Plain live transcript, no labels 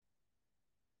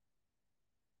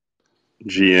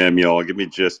GM, y'all, give me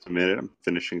just a minute. I'm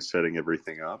finishing setting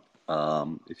everything up.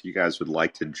 If you guys would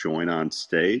like to join on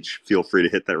stage, feel free to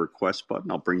hit that request button.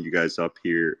 I'll bring you guys up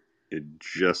here in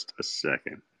just a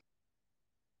second.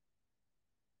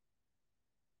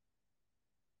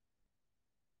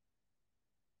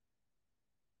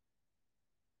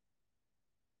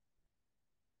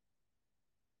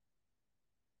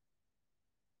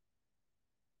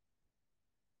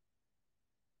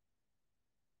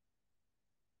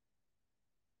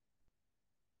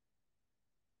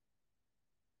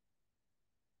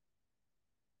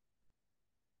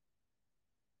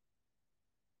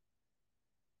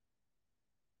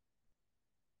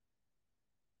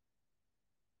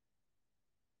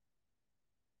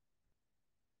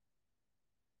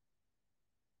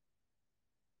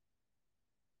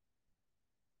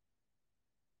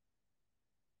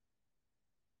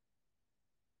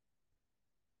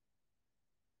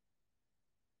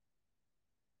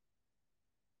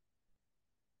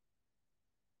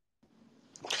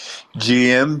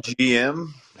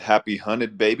 GM, happy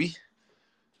hunted, baby.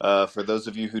 For those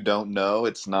of you who don't know,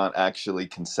 it's not actually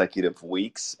consecutive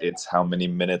weeks. It's how many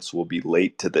minutes will be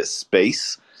late to this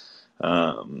space.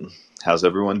 How's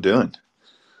everyone doing?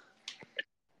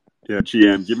 Yeah,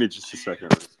 GM, give me just a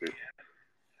second.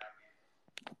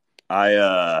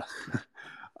 I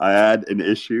I had an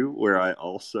issue where I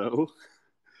also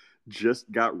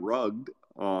just got rugged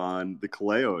on the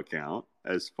Kaleo account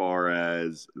as far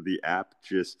as the app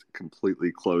just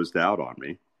completely closed out on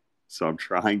me. So I'm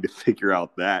trying to figure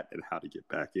out that and how to get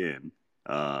back in.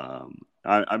 I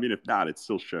mean, if not, it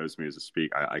still shows me as a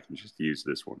speak. I can just use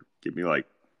this one. Give me like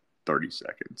 30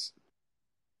 seconds.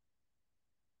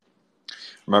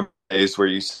 Remember days where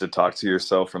you used to talk to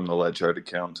yourself from the Ledgehart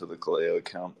account to the Kaleo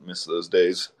account? Miss those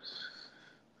days.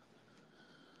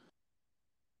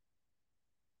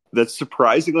 That's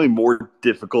surprisingly more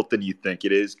difficult than you think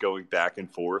it is, going back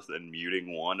and forth and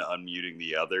muting one, unmuting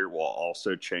the other, while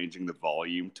also changing the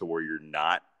volume to where you're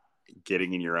not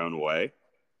getting in your own way.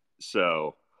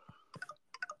 So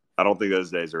I don't think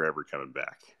those days are ever coming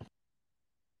back.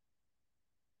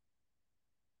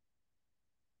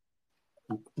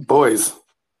 Boys.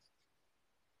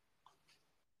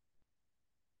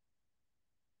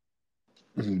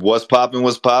 What's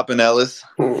poppin', Ellis?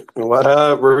 What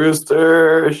up,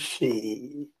 Rooster?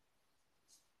 She.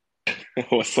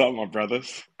 What's up, my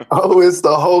brothers? Oh, it's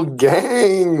the whole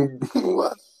gang.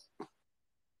 What?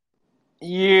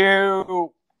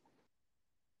 You.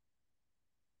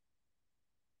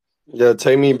 Yeah,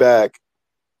 take me back.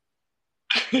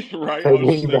 Right? Take I was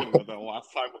me just thinking back. about that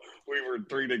last time we were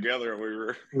three together.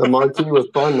 The martini was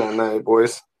fun that night,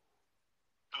 boys.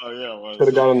 Oh, yeah, it was. Should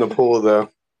have got in the pool, though.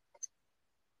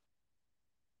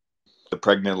 The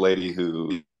pregnant lady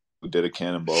who did a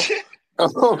cannonball.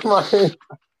 Oh, my.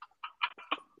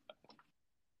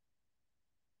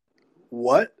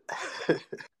 What?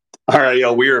 All right,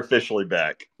 yo, we are officially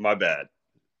back. My bad.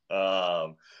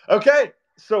 Okay,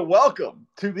 so welcome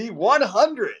to the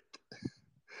 100th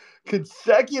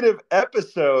consecutive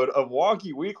episode of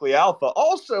Wonky Weekly Alpha.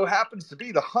 Also happens to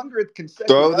be the 100th consecutive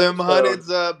Throw them episode. hundreds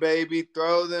up, baby.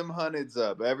 Throw them hundreds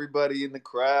up. Everybody in the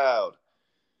crowd.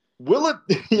 Will it,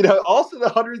 also the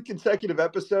 100th consecutive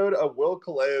episode of Will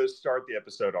Kaleo start the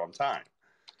episode on time.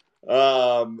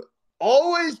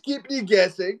 Always keeping you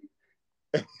guessing.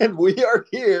 And we are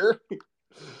here.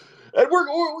 And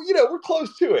we're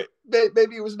close to it.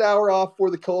 Maybe it was an hour off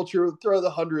for the culture. We'll throw the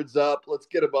hundreds up. Let's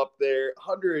get them up there.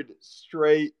 100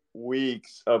 straight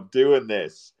weeks of doing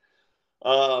this.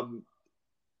 So,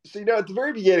 at the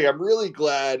very beginning, I'm really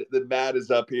glad that Matt is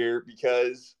up here,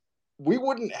 because we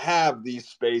wouldn't have these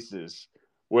spaces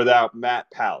without Matt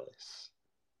Palace.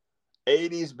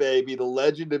 80s baby, the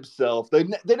legend himself. They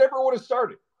never would have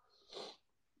started.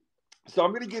 So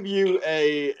I'm going to give you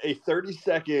a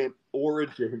 30-second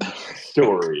origin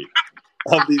story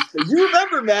of these things. You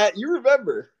remember, Matt. You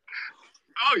remember.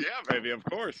 Oh, yeah, baby. Of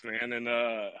course, man. And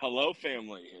hello,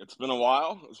 family. It's been a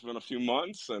while. It's been a few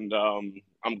months, and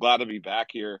I'm glad to be back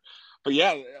here. But,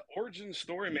 yeah, origin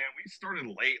story, man. We started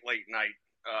late night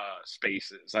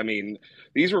spaces. I mean,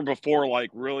 these were before,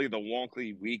 really the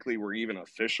Wonky Weekly were even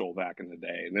official back in the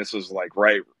day. And this was,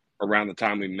 right around the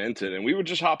time we minted. And we would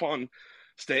just hop on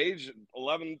stage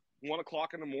 1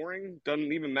 o'clock in the morning.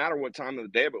 Doesn't even matter what time of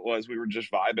the day it was. We were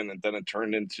just vibing, and then it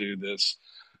turned into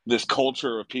this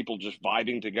culture of people just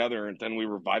vibing together, and then we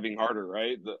were vibing harder,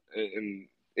 right? And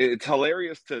it's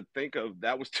hilarious to think of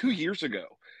that was 2 years ago,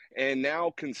 and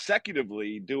now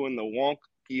consecutively doing the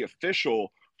Wonky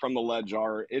official from the Ledge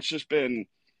Art. It's just been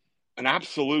an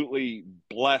absolutely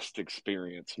blessed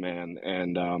experience, man,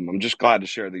 and I'm just glad to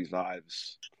share these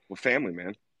vibes with family,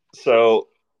 man. So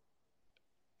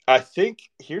I think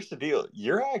here's the deal.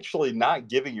 You're actually not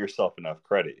giving yourself enough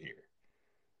credit here.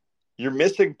 You're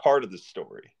missing part of the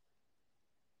story.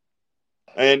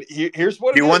 And here's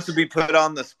what He it wants is. to be put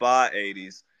on the spot,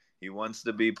 80s. He wants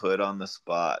to be put on the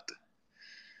spot.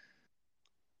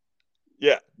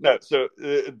 Yeah, no. So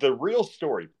the real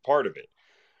story part of it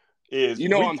is You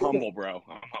know, I'm humble, bro.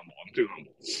 I'm humble. I'm too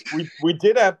humble. we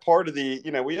did have part of the,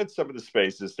 we had some of the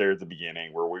spaces there at the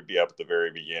beginning where we'd be up at the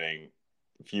very beginning,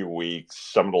 a few weeks,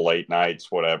 some of the late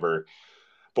nights, whatever.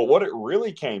 But what it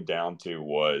really came down to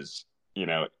was,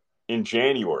 in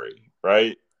January,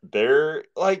 right? There,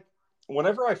 like,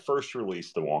 whenever I first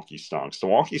released the Wonky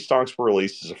Stonks were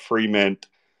released as a free mint.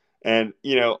 And,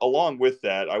 along with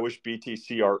that, I wish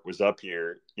BTC Art was up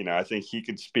here. I think he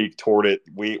could speak toward it.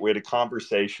 We had a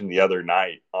conversation the other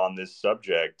night on this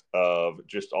subject of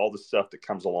just all the stuff that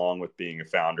comes along with being a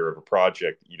founder of a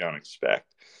project that you don't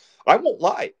expect. I won't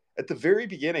lie. At the very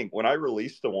beginning, when I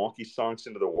released the Wonky Songs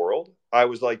into the world, I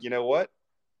was like, you know what?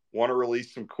 Want to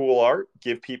release some cool art,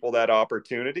 give people that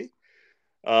opportunity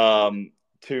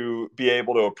to be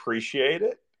able to appreciate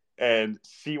it and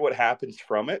see what happens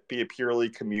from it, be a purely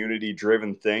community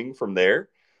driven thing from there.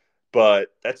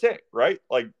 But that's it, right?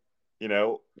 Like,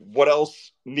 what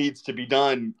else needs to be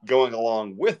done going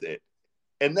along with it?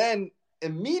 And then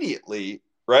immediately,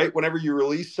 right, whenever you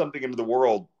release something into the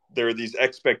world, there are these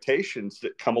expectations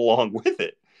that come along with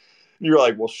it. And you're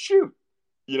like, well, shoot,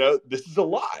 this is a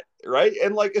lot, right?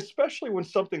 And like, especially when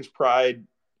something's pride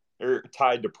or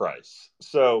tied to price.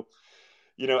 So,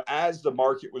 as the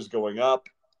market was going up,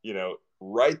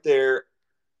 right there,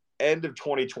 end of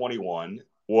 2021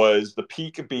 was the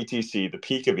peak of BTC, the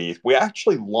peak of ETH. We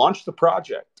actually launched the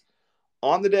project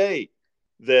on the day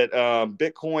that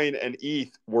Bitcoin and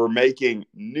ETH were making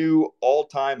new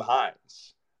all-time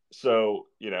highs. So,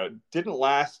 didn't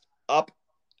last up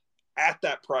at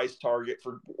that price target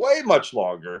for way much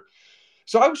longer.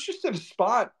 So I was just in a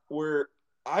spot where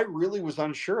I really was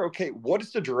unsure. Okay, what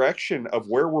is the direction of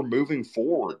where we're moving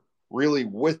forward, really,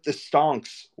 with the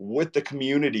stonks, with the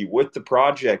community, with the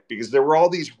project? Because there were all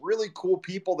these really cool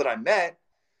people that I met.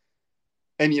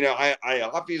 And, I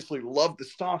obviously love the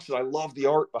stonks and I love the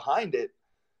art behind it.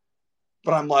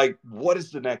 But I'm like, what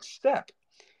is the next step?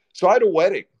 So I had a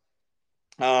wedding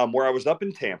where I was up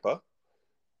in Tampa,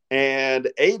 and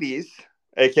 80s,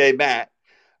 aka Matt,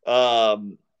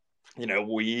 um,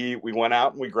 we went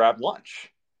out and we grabbed lunch.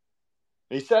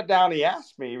 And he sat down and he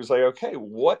asked me, he was like, okay,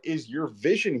 what is your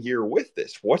vision here with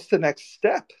this? What's the next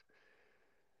step?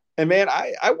 And man,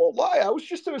 I won't lie, I was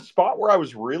just in a spot where I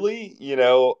was really,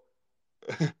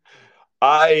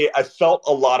 I felt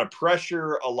a lot of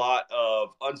pressure, a lot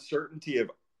of uncertainty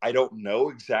of I don't know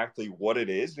exactly what it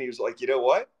is. And he was like, you know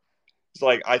what? It's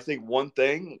like, I think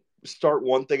start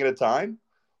one thing at a time.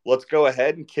 Let's go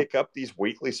ahead and kick up these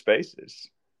weekly spaces,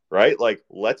 right? Like,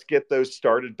 let's get those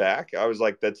started back. I was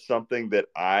like, that's something that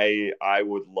I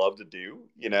would love to do,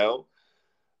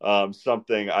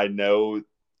 something I know,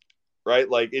 right?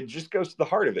 Like, it just goes to the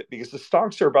heart of it because the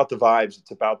stonks are about the vibes.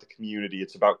 It's about the community.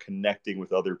 It's about connecting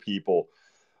with other people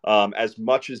as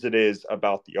much as it is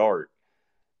about the art.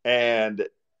 And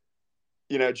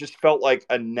it just felt like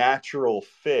a natural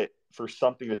fit for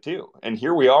something to do. And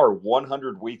here we are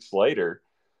 100 weeks later,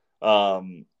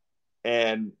 and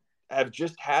have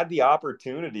just had the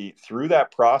opportunity through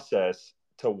that process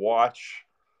to watch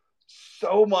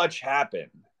so much happen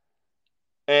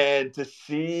and to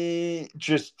see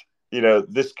just,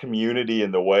 this community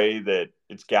and the way that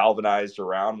it's galvanized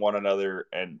around one another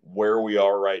and where we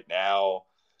are right now.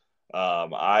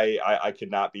 I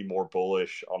could not be more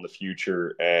bullish on the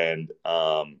future and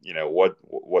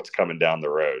what's coming down the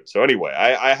road. So anyway,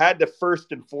 I had to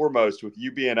first and foremost, with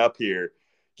you being up here,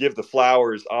 give the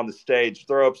flowers on the stage,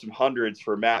 throw up some hundreds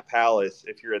for Matt Palace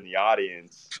if you're in the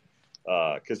audience,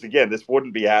 because again, this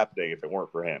wouldn't be happening if it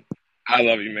weren't for him. I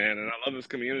love you, man, and I love this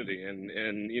community. And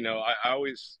I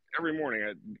always every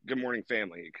morning, good morning,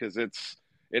 family, because it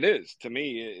is to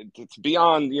me. It's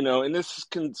beyond and this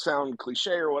can sound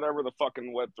cliche or whatever the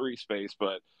fucking Web3 space,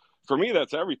 but for me,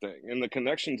 that's everything. And the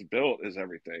connections built is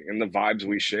everything, and the vibes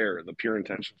we share, the pure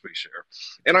intentions we share.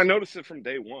 And I noticed it from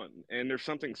day one. And there's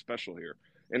something special here,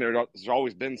 and there's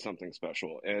always been something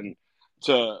special. And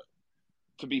to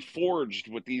be forged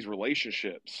with these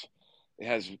relationships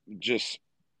has just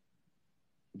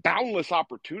boundless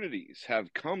opportunities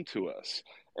have come to us,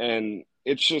 and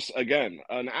it's just again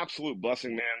an absolute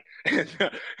blessing, man.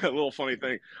 And a little funny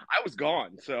thing, I was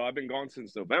gone, so I've been gone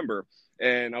since November,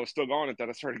 and I was still gone at that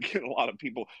I started getting a lot of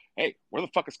people, hey, where the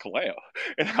fuck is Kaleo?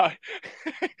 And I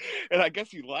and I guess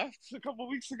he left a couple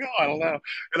weeks ago, I don't know.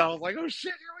 And I was like, oh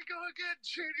shit, here we go again,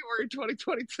 January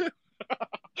 2022.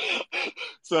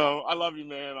 So I love you,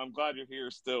 man. I'm glad you're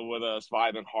here still with us,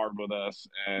 fighting hard with us,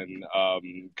 and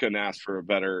couldn't ask for a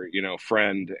better,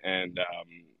 friend and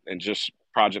just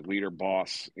project leader,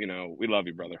 boss. We love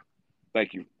you, brother.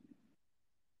 Thank you.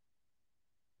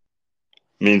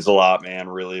 Means a lot, man.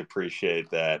 Really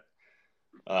appreciate that.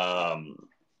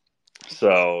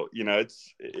 So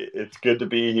it's good to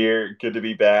be here. Good to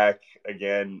be back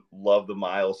again. Love the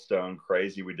milestone.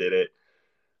 Crazy we did it.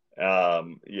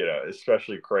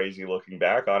 Especially crazy looking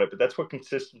back on it, but that's what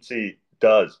consistency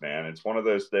does, man. It's one of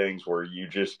those things where you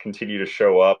just continue to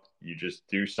show up, you just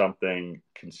do something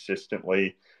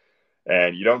consistently,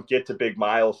 and you don't get to big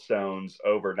milestones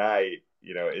overnight.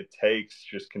 It takes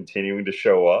just continuing to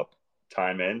show up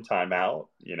time in, time out,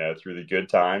 through the good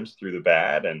times, through the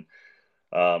bad, and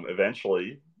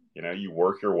eventually, you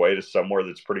work your way to somewhere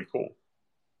that's pretty cool.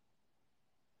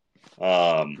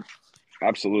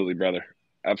 Absolutely, brother.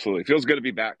 Absolutely. Feels good to be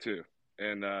back, too.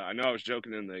 And I know I was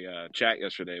joking in the chat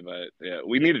yesterday, but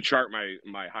we need to chart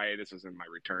my hiatuses and my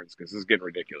returns because this is getting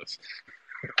ridiculous.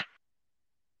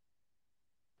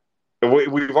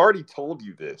 We've already told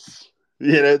you this.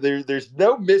 There's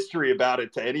no mystery about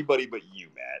it to anybody but you,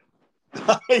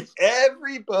 Matt.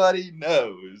 Everybody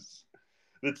knows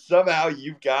that somehow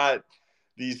you've got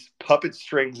these puppet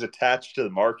strings attached to the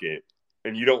market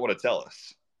and you don't want to tell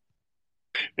us.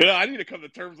 I need to come to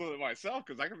terms with it myself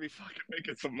because I could be fucking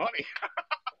making some money.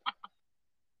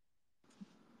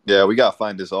 Yeah, we got to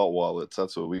find his alt wallets.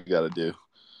 That's what we got to do.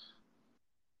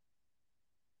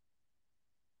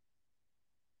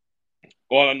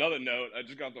 Well, on another note, I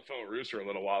just got off the phone with Rooster a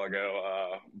little while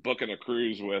ago, booking a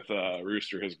cruise with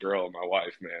Rooster, his girl, and my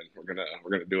wife. Man, we're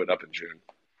gonna do it up in June.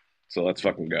 So let's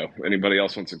fucking go. Anybody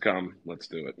else wants to come? Let's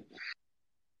do it.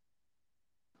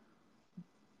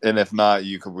 And if not,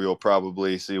 we'll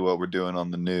probably see what we're doing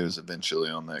on the news eventually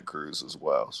on that cruise as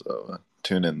well. So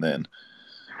tune in then.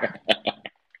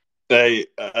 Hey,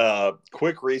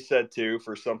 quick reset too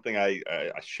for something I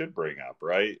should bring up,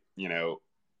 right?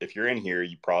 If you're in here,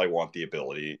 you probably want the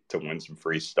ability to win some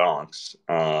free stonks.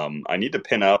 I need to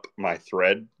pin up my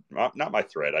thread, not my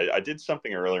thread. I did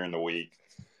something earlier in the week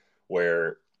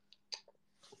where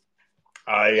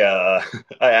I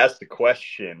asked a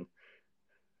question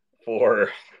for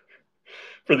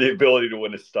the ability to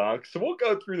win a stonk. So we'll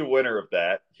go through the winner of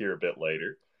that here a bit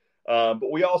later.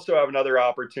 But we also have another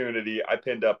opportunity. I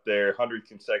pinned up there, 100th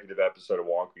consecutive episode of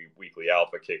Wonky Weekly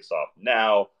Alpha kicks off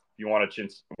now. If you want a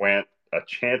chance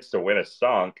to win a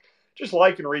stonk, just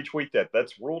like and retweet that.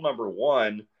 That's rule number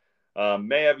 1.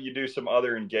 May have you do some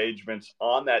other engagements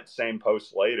on that same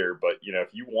post later. But, if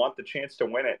you want the chance to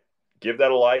win it, give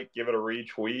that a like, give it a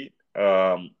retweet.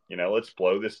 Let's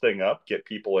blow this thing up, get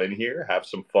people in here, have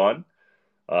some fun.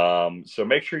 So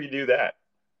make sure you do that.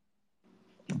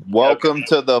 Welcome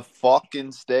to the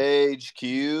fucking stage,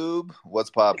 Cube. What's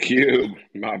poppin'? Cube,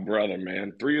 my brother,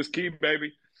 man. 3 is key,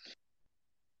 baby.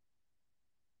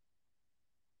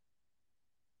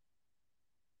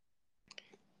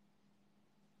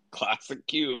 Classic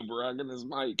Cube rugging his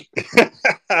mic.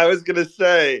 I was gonna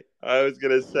say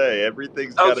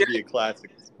everything's got to be a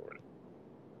classic this morning.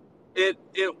 It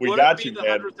We wouldn't got be you, the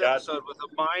man. 100th episode with a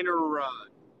minor rug.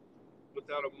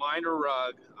 Without a minor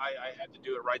rug, I had to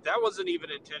do it right. That wasn't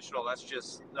even intentional. That's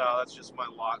just my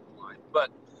lot in life. But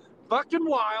fucking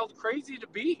wild, crazy to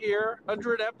be here.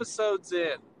 100 episodes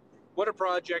in. What a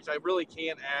project. I really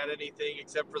can't add anything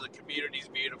except for the community's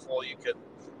beautiful. You could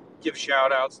give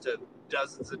shout outs to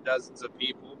dozens and dozens of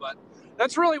people, but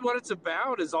that's really what it's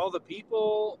about, is all the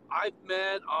people I've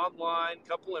met online,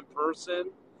 couple in person,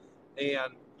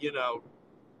 and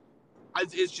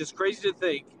it's just crazy to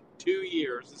think 2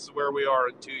 years, this is where we are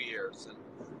in 2 years, and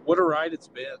what a ride it's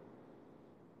been.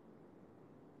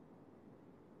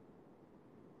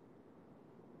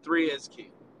 Three is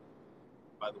key,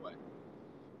 by the way.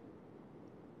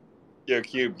 Yo,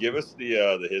 Cube, give us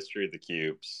the history of the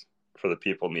cubes for the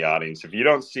people in the audience. If you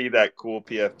don't see that cool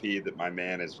PFP that my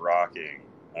man is rocking,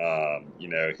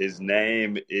 his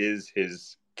name is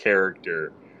his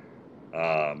character,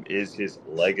 is his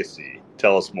legacy.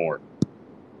 Tell us more.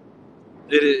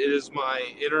 It is my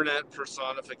internet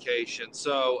personification.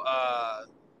 So,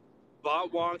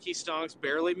 bought Wonky, Stonks,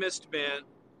 barely missed mint,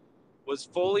 was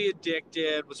fully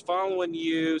addicted, was following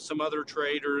you, some other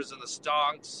traders, and the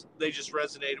Stonks. They just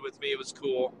resonated with me. It was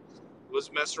cool.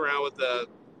 Was messing around with the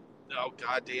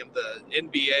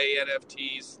NBA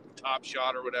NFTs, Top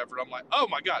Shot or whatever. And I'm like, oh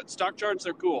my God, stock charts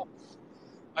are cool.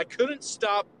 I couldn't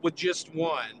stop with just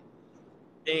one.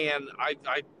 And I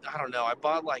don't know, I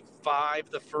bought like 5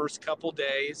 the first couple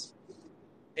days.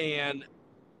 And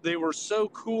they were so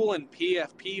cool in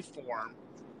PFP form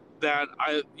that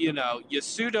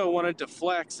Yasuda wanted to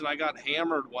flex, and I got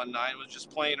hammered one night and was just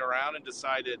playing around and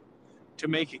decided to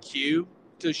make a cube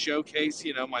to showcase,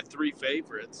 my 3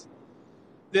 favorites.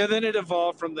 Then it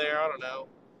evolved from there. I don't know,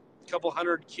 a couple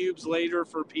hundred cubes later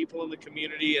for people in the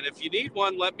community. And if you need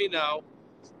one, let me know.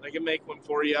 I can make one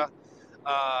for you.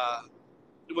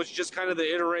 It was just kind of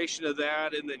the iteration of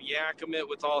that. And then Yakimit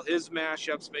with all his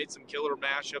mashups made some killer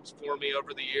mashups for me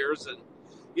over the years. And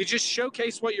you just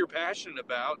showcase what you're passionate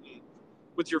about and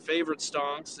with your favorite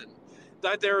stonks. And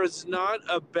that there is not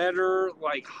a better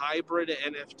hybrid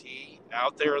NFT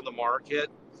out there in the market.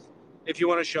 If you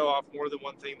want to show off more than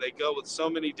one thing, they go with so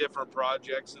many different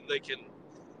projects, and they can,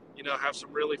 have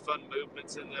some really fun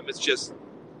movements in them.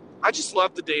 I just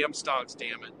love the damn stonks,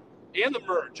 damn it. And the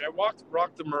merch. I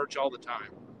rock the merch all the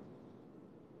time.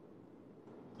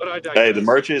 But I digress. Hey, the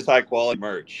merch is high quality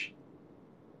merch.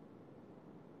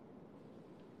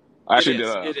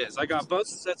 It is. I got both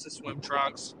sets of swim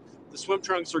trunks. The swim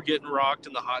trunks are getting rocked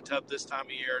in the hot tub this time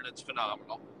of year, and it's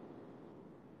phenomenal.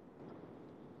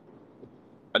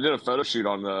 I did a photo shoot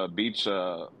on the beach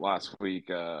last week,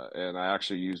 and I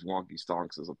actually used Wonky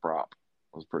Stonks as a prop.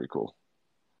 It was pretty cool.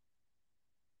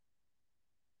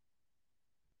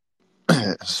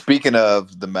 Speaking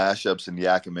of the mashups and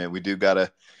Yakima, we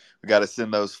gotta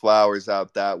send those flowers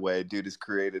out that way. Dude has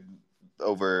created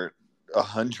over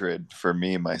 100 for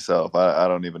me myself. I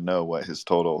don't even know what his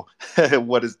total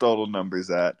number's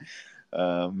at.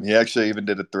 He actually even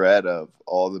did a thread of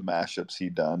all the mashups he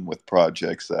done with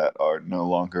projects that are no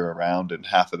longer around, and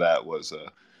half of that was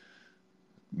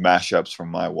mashups from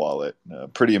my wallet.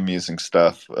 Pretty amusing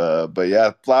stuff. But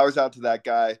yeah, flowers out to that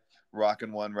guy,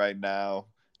 rocking one right now.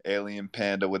 Alien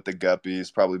Panda with the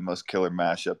guppies, probably the most killer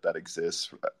mashup that exists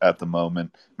at the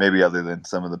moment. Maybe other than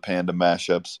some of the panda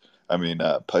mashups. I mean,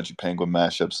 Pudgy Penguin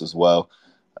mashups as well.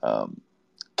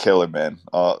 Killer, man.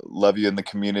 Love you in the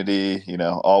community.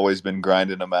 Always been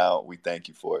grinding them out. We thank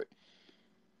you for it.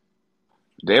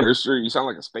 Damn, Rooster, you sound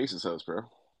like a Spaces host, bro.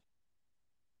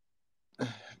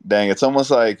 Dang, it's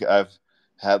almost like I've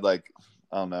had I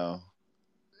don't know,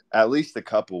 at least a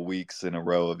couple weeks in a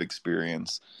row of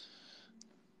experience.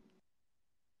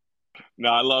 No,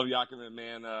 I love Yakima,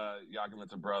 man.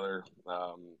 Yakima's a brother.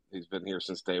 He's been here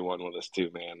since day one with us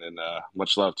too, man. And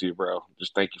much love to you, bro.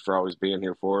 Just thank you for always being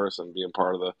here for us and being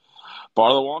part of the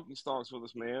Wonky Stonks with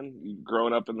us, man. You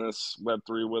growing up in this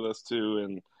Web3 with us too,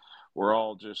 and we're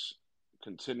all just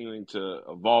continuing to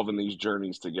evolve in these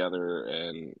journeys together.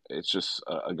 And it's just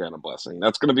again a blessing.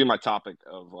 That's going to be my topic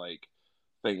of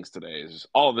things today. Is just,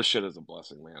 all this shit is a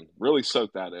blessing, man. Really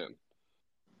soak that in.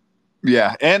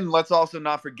 Yeah, and let's also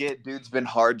not forget, dude's been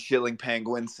hard chilling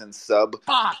penguins since sub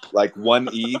 1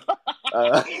 ETH.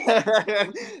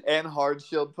 And hard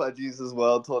chilled pudgies as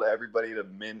well. Told everybody to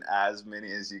mint as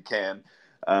many as you can.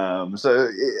 So,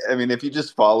 I mean, if you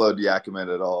just followed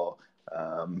Yakima at all,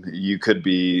 you could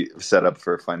be set up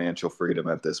for financial freedom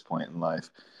at this point in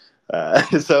life.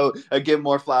 So, again,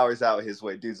 more flowers out his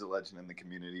way. Dude's a legend in the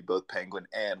community, both Penguin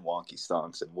and Wonky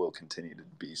Stonks, and will continue to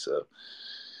be so.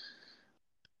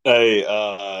 Hey,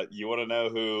 you want to know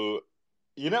who?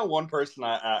 One person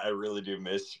I really do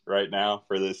miss right now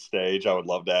for this stage, I would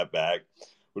love to have back,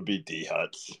 would be D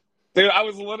Huts. Dude, I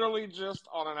was literally just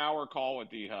on an hour call with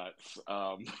D Huts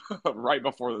right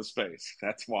before the space.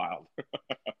 That's wild.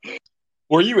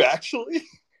 Were you actually?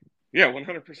 Yeah,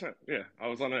 100%. Yeah, I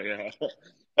was on it. Yeah.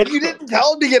 And you didn't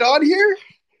tell him to get on here?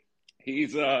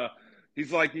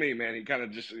 He's like me, man. He kind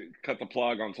of just cut the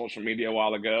plug on social media a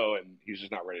while ago, and he's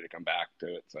just not ready to come back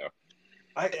to it. So,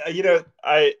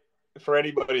 I for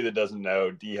anybody that doesn't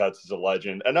know, D Huts is a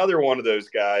legend. Another one of those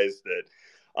guys that,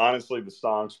 honestly, the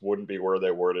Stonks wouldn't be where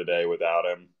they were today without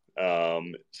him.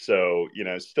 So,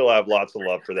 still have lots of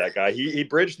love for that guy. He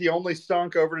bridged the only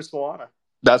stonk over to Solana.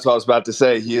 That's what I was about to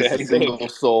say. He is a single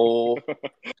soul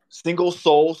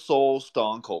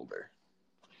stonk holder.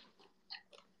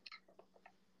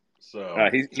 So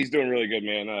he's doing really good,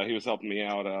 man. He was helping me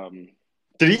out. How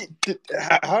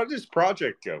did this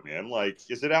project go, man?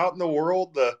 Is it out in the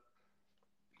world?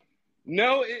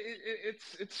 No,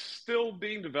 it's still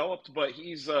being developed, but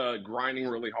he's grinding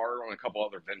really hard on a couple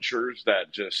other ventures that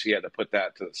he had to put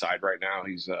that to the side right now.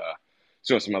 He's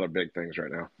doing some other big things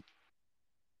right now.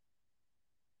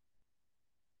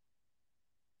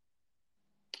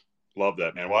 Love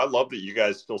that, man. Well, I love that you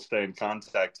guys still stay in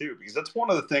contact too, because that's one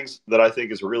of the things that I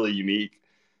think is really unique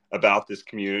about this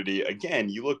community. Again,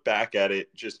 you look back at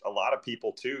it, just a lot of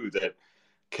people too that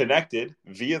connected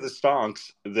via the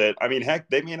Stonks that, I mean, heck,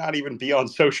 they may not even be on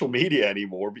social media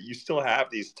anymore, but you still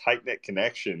have these tight-knit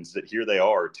connections that here they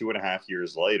are 2.5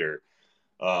 years later.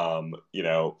 from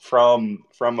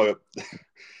a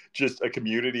just a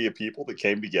community of people that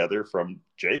came together from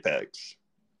JPEGs,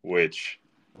 which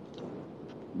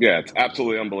it's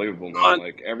absolutely unbelievable, man.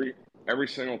 Like every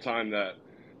single time that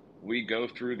we go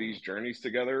through these journeys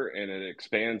together and it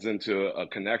expands into a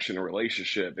connection, a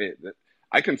relationship.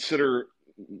 I consider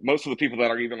most of the people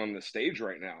that are even on the stage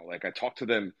right now, like I talk to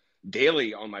them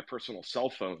daily on my personal cell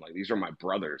phone. Like these are my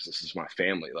brothers. This is my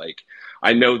family. Like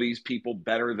I know these people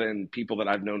better than people that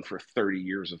I've known for 30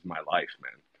 years of my life,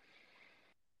 man.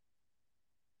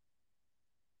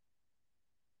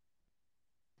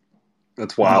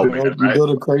 That's wild, You man. Right?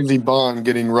 build a crazy bond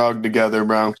getting rugged together,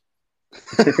 bro.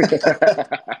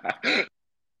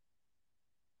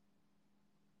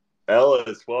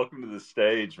 Ellis, welcome to the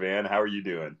stage, man. How are you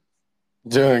doing?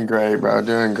 Doing great, bro.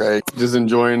 Doing great. Just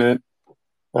enjoying it.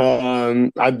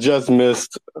 I just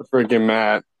missed freaking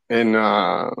Matt in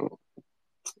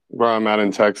where I'm at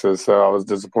in Texas, so I was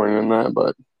disappointed in that.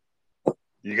 But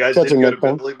you guys catching didn't go to next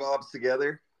time. Billy Bob's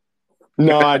together?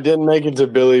 No, I didn't make it to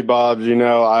Billy Bob's.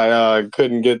 I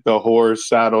couldn't get the horse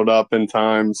saddled up in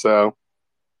time, so.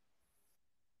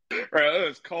 Right, it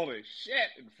was cold as shit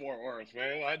in Fort Worth,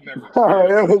 man. I'd never It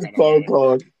experienced was that kind so of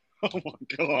cold. weather. Oh my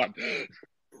god!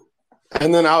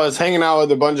 And then I was hanging out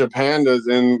with a bunch of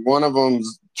pandas, and one of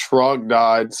them's truck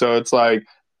died. So it's like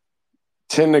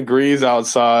 10 degrees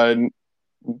outside,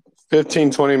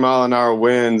 15, 20-mile-an-hour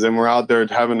winds, and we're out there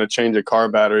having to change a car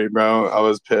battery, bro. I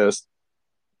was pissed.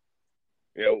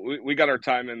 Yeah, we got our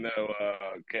time in though,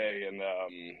 Kay, and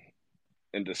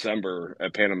in December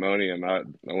at Pandemonium. I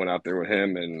went out there with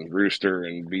him and Rooster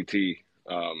and BT.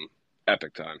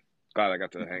 Epic time. Glad I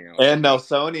got to hang out with And those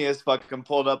guys. Nelsonius fucking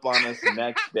pulled up on us the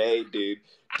next day, dude.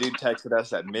 Dude texted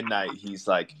us at midnight. He's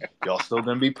like, "Y'all still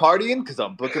gonna be partying? Because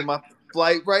I'm booking my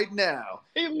flight right now."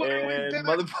 He literally And did it.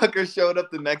 motherfucker showed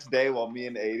up the next day while me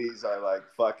and 80s are like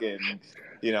fucking,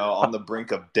 on the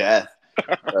brink of death.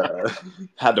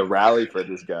 Had to rally for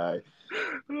this guy.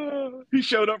 He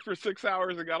showed up for 6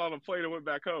 hours and got on a plane and went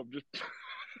back home. Just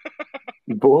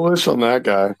Bullish on that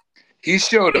guy. He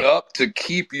showed up to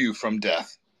keep you from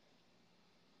death.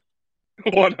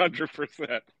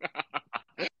 100%.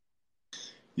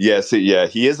 Yes, yeah,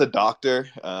 he is a doctor.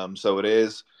 So it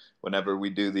is whenever we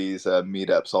do these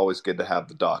meetups, always good to have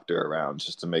the doctor around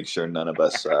just to make sure none of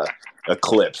us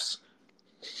eclipse.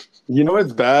 You know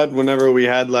what's bad? Whenever we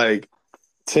had like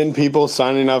 10 people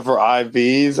signing up for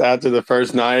IVs after the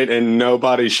first night and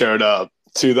nobody showed up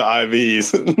to the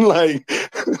IVs. Like,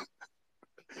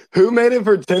 who made it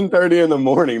for 10:30 in the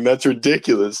morning? That's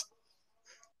ridiculous.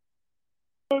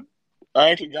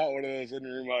 I actually got one of those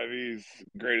in-room IVs.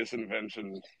 Greatest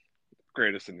invention.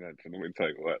 Let me tell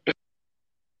you what.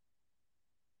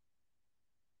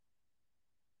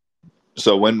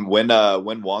 So when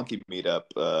Wonky meetup,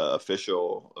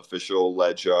 official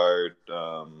Ledyard,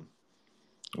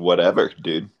 whatever,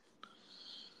 dude.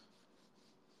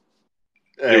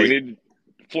 Hey, we need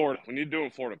Florida. We need to do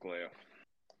in Florida, Cleo.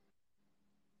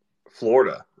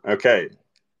 Florida. Okay.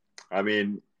 I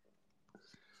mean,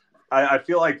 I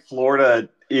feel like Florida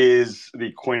is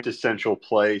the quintessential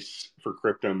place for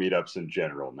crypto meetups in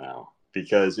general now.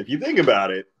 Because if you think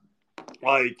about it,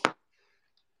 like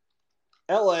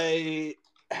LA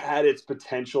had its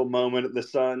potential moment in the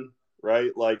sun,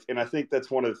 right? Like, and I think that's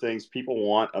one of the things people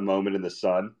want, a moment in the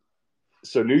sun.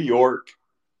 So New York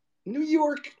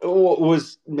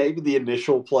was maybe the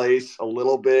initial place a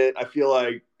little bit. I feel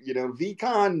like,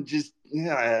 VCon just,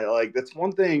 like that's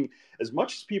one thing. As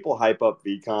much as people hype up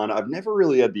VCon, I've never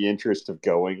really had the interest of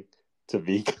going to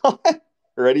VCon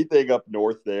or anything up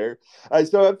north there.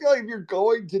 So I feel like if you're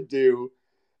going to do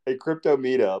a crypto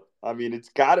meetup, I mean, it's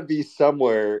got to be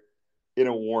somewhere in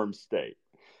a warm state.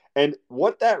 And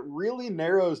what that really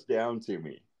narrows down to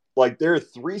me, like there are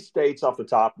 3 states off the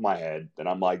top of my head that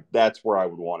I'm like, that's where I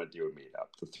would want to do a meetup.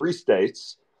 The 3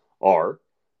 states are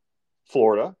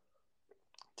Florida,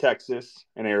 Texas,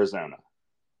 and Arizona.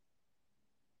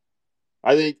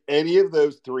 I think any of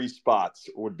those 3 spots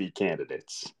would be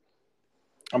candidates.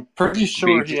 I'm pretty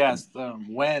sure he asked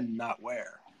them when, not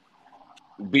where.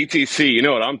 BTC, you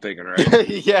know what I'm thinking, right?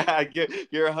 Yeah,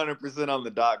 you're 100% on the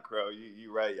dot, Crow.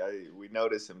 You're right. We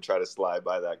noticed him try to slide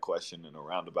by that question in a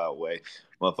roundabout way.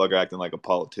 Motherfucker acting like a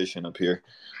politician up here.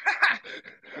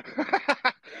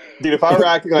 Dude, if I were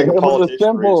acting like a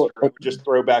politician, just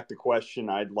throw back the question,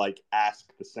 I'd like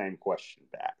ask the same question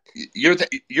back. You're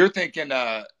thinking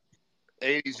 80s.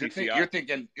 You're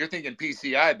thinking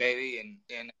PCI, baby,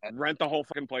 and rent the whole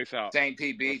fucking place out. St.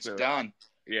 Pete Beach, done.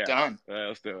 Yeah, done.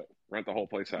 Let's do it. Rent the whole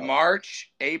place out.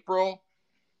 March, April,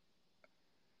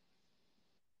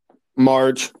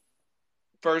 March,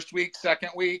 first week,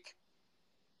 second week.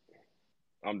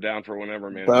 I'm down for whenever,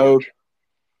 man. In So, March.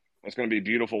 It's going to be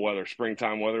beautiful weather,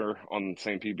 springtime weather on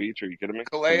St. Pete Beach. Are you kidding me? It's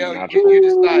going to be Kaleo, magical. you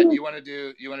decide. You want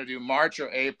to do March or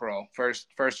April, first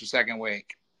or second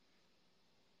week?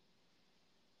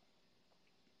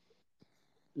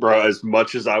 Bro, as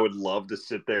much as I would love to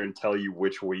sit there and tell you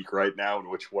which week right now and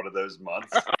which one of those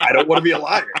months, I don't want to be a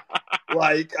liar.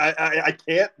 Like, I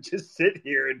can't just sit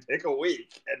here and pick a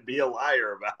week and be a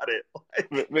liar about it.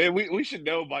 Like, Man, we should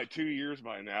know by 2 years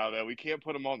by now that we can't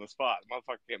put him on the spot.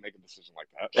 Motherfucker can't make a decision like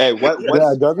that. Hey,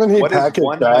 yeah, doesn't he what is pack his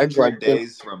bags 100 like this?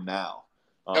 days from now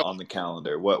on the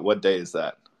calendar? What day is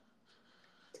that?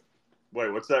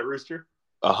 wait, what's that, Rooster?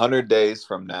 100 days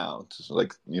from now. It's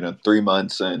like 3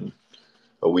 months and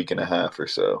a week and a half or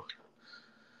so.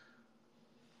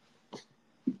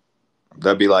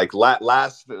 That'd be like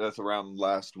that's around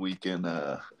last week in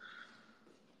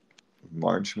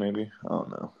March, maybe. I don't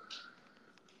know.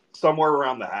 Somewhere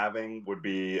around the halving would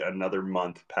be another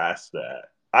month past that.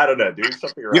 I don't know, dude.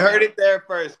 Something around You heard that. it there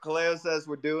first. Kaleo says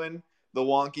we're doing the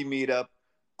Wonky meetup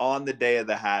on the day of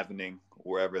the halvening,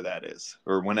 wherever that is,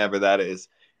 or whenever that is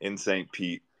in St.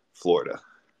 Pete, Florida.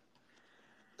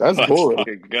 That's Let's cool.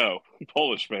 fucking go.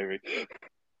 Polish, baby.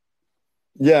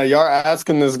 Yeah, y'all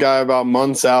asking this guy about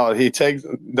months out.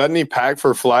 Doesn't he pack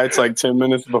for flights like 10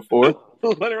 minutes before?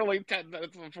 Literally 10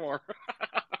 minutes before.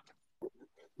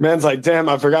 Man's like, damn,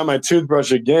 I forgot my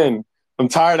toothbrush again. I'm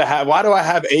tired of why do I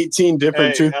have 18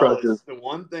 different Hey, toothbrushes? Ellis, the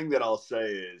one thing that I'll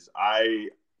say is I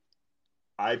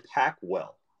pack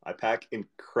well. I pack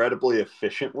incredibly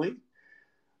efficiently.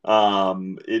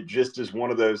 It just is one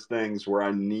of those things where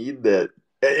I need that.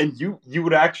 And you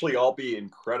would actually all be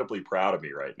incredibly proud of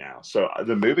me right now. So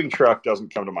the moving truck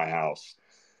doesn't come to my house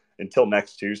until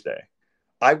next Tuesday.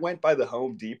 I went by the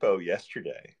Home Depot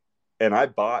yesterday and I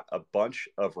bought a bunch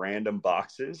of random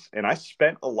boxes, and I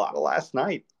spent a lot of last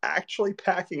night actually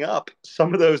packing up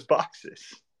some of those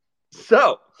boxes.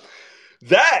 So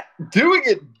that doing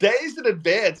it days in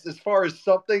advance, as far as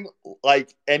something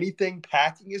like anything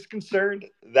packing is concerned,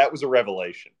 that was a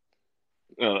revelation.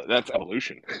 That's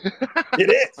evolution.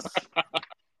 It is.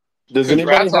 Does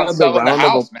anybody Congrats on have the selling the round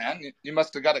house, of man. You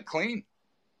must have got it clean.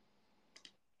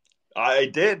 I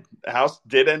did. The house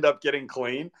did end up getting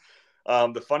clean.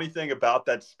 The funny thing about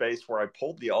that space where I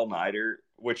pulled the all-nighter,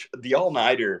 the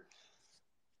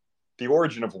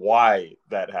origin of why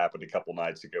that happened a couple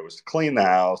nights ago was to clean the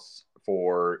house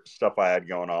for stuff I had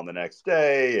going on the next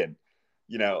day, and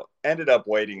ended up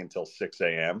waiting until 6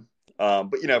 a.m.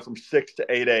 But from 6 to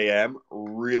 8 a.m.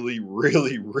 really,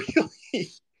 really,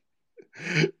 really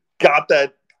got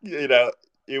that.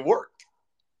 It worked.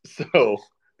 So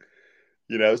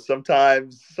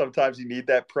sometimes you need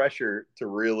that pressure to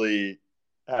really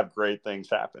have great things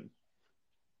happen.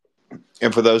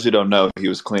 And for those who don't know, he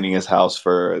was cleaning his house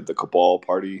for the Cabal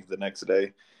party the next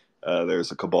day.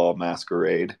 There's a Cabal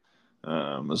masquerade.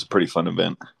 It was a pretty fun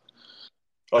event.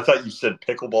 I thought you said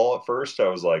pickleball at first. I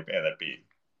was like, man,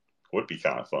 would be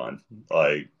kind of fun.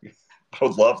 Like, I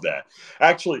would love that.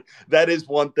 Actually, that is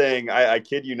one thing. I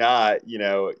kid you not.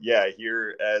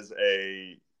 Here as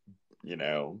a,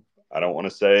 I don't want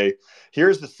to say,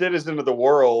 here's the citizen of the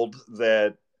world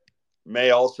that may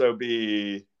also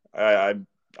be. I'm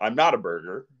not a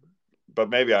burger, but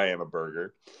maybe I am a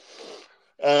burger.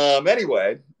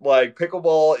 Anyway, like,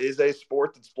 pickleball is a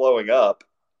sport that's blowing up.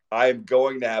 I'm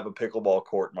going to have a pickleball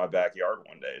court in my backyard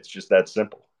one day. It's just that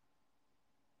simple.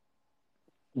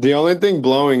 the only thing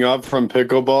blowing up from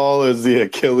pickleball is the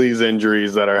Achilles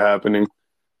injuries that are happening.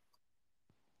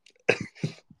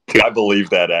 I believe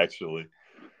that, actually.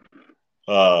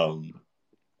 No,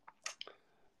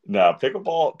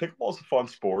 pickleball's a fun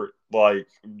sport. Like,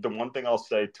 the one thing I'll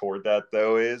say toward that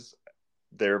though is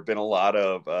there have been a lot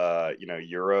of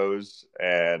Euros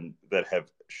and that have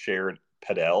shared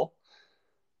padel,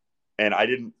 and I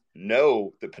didn't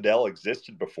know that padel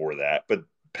existed before that. But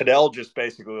padel just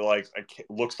basically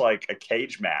looks like a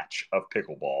cage match of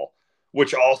pickleball,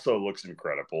 which also looks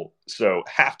incredible. So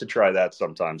have to try that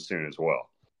sometime soon as well.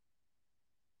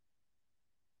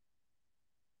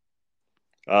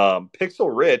 Pixel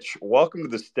Rich, welcome to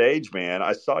the stage, man.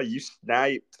 I saw you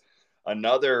sniped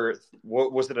another.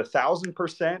 What was it?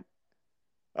 1,000%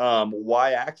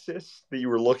 y-axis that you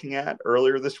were looking at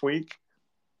earlier this week.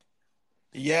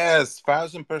 Yes,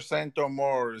 1,000% or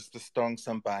more is the Stonks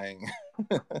I'm buying.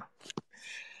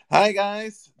 Hi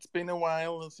guys, it's been a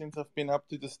while since I've been up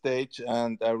to the stage,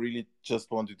 and I really just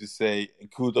wanted to say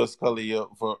kudos, Khalil,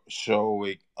 for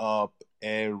showing up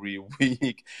every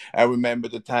week. I remember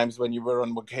the times when you were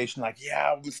on vacation, like,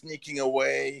 yeah, I'm sneaking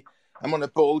away, I'm on a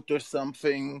boat or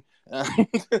something.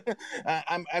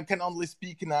 I can only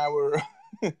speak an hour.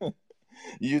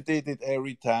 You did it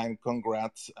every time.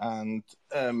 Congrats. And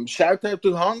shout out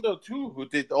to Hondo, too, who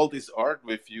did all this art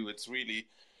with you. It's really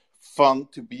fun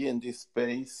to be in this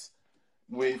space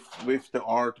with the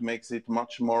art, makes it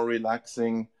much more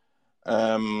relaxing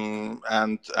and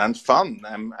fun.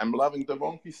 I'm loving the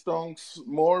Wonky Stonks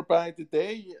more by the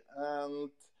day, and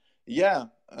yeah,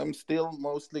 I'm still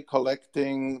mostly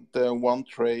collecting the one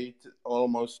trait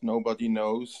almost nobody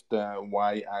knows, the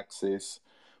y-axis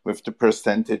with the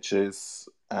percentages,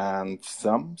 and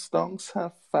some stonks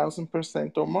have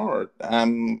 1,000% or more.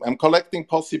 I'm collecting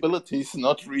possibilities,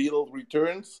 not real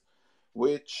returns,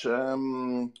 which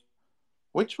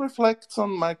reflects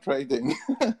on my trading.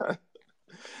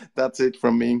 That's it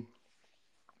from me.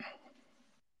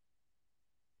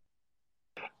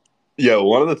 Yo,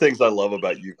 one of the things I love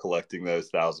about you collecting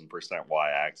those 1,000%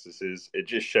 y-axis is it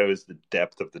just shows the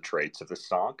depth of the traits of the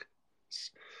stonk,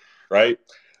 right?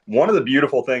 One of the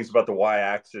beautiful things about the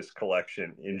y-axis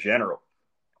collection in general,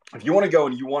 if you want to go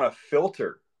and you want to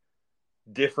filter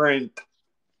different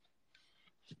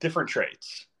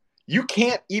traits, you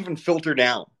can't even filter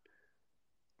down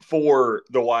for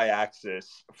the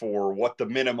y-axis for what the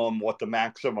minimum, what the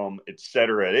maximum,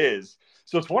 etc. is.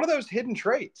 So it's one of those hidden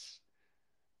traits,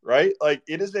 right? Like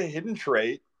it is a hidden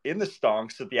trait in the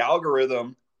stonks that the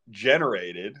algorithm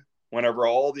generated whenever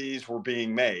all these were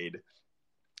being made,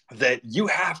 that you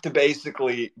have to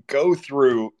basically go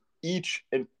through each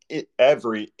and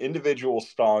every individual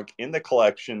stonk in the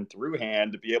collection through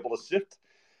hand to be able to sift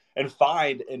and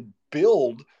find and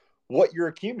build what you're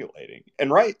accumulating.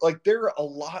 And right, like there are a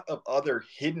lot of other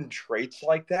hidden traits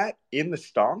like that in the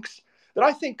stonks that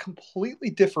I think completely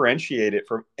differentiate it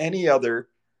from any other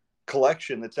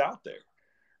collection that's out there.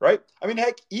 Right? I mean,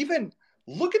 heck, even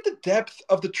look at the depth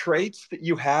of the traits that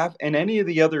you have in any of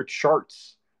the other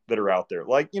charts that are out there.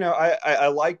 Like, I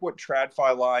like what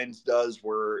TradFi Lines does,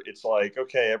 where it's like,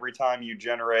 okay, every time you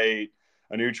generate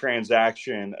a new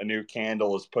transaction, a new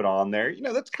candle is put on there.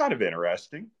 That's kind of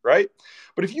interesting, right?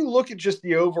 But if you look at just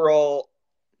the overall,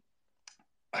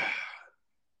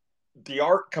 the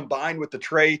art combined with the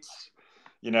traits,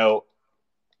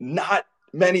 not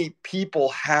many people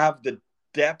have the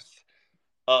depth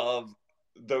of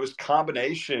those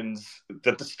combinations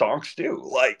that the stonks do.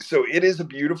 Like, so it is a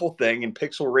beautiful thing. And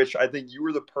Pixel Rich, I think you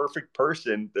were the perfect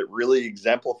person that really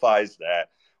exemplifies that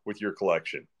with your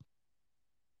collection.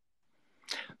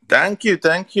 Thank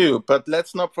you. But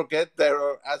let's not forget there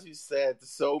are, as you said,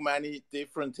 so many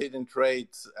different hidden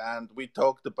traits, and we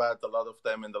talked about a lot of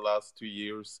them in the last 2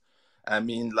 years. I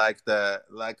mean, like the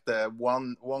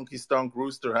one Wonky Stonk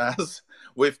Rooster has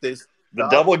with this the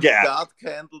double gap God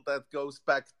candle that goes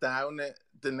back down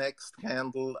the next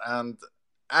candle, and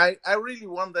I really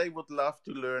one day would love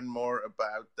to learn more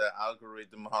about the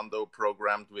algorithm Hondo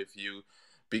programmed with you,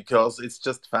 because it's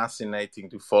just fascinating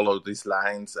to follow these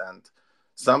lines. And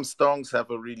some stonks have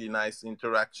a really nice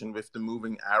interaction with the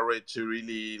moving average. You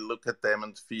really look at them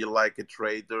and feel like a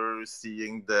trader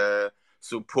seeing the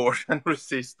support and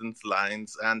resistance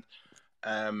lines. And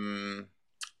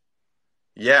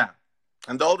yeah,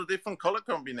 and all the different color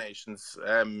combinations.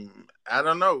 I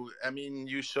don't know. I mean,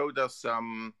 you showed us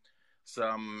some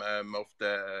of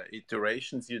the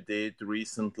iterations you did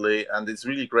recently, and it's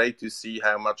really great to see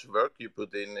how much work you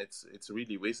put in. It's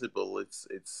really visible.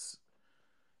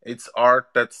 It's art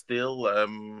that still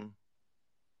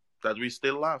that we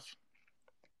still love.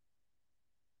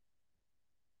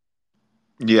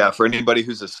 Yeah, for anybody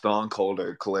who's a stonk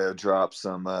holder, Kaleo dropped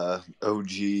some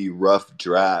OG rough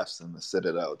drafts in the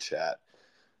Citadel chat,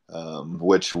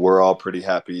 which we're all pretty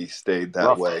happy stayed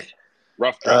that way.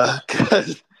 Rough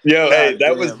drafts. Hey,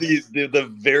 that was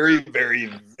the very,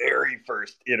 very, very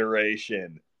first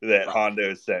iteration that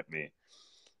Hondo sent me.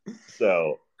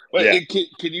 So, yeah.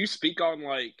 Can you speak on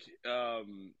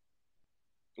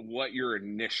what your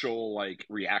initial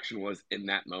reaction was in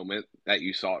that moment that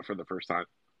you saw it for the first time?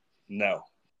 No.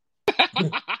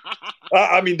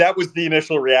 I mean, that was the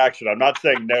initial reaction. I'm not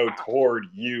saying no toward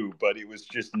you, but it was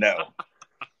just no.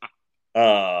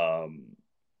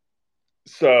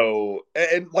 So,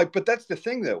 but that's the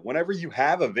thing though. Whenever you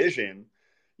have a vision,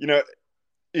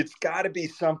 it's got to be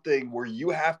something where you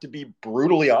have to be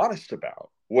brutally honest about.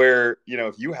 Where,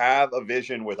 if you have a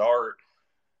vision with art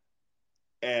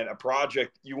and a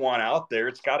project you want out there,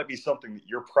 it's got to be something that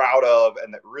you're proud of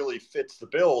and that really fits the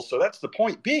bill. So that's the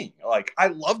point being. Like, I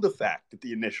love the fact that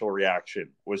the initial reaction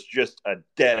was just a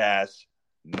dead ass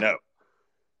no.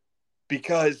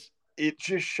 Because it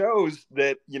just shows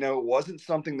that, it wasn't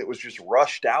something that was just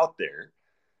rushed out there.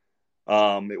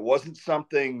 It wasn't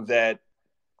something that,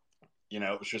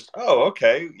 it was just, oh,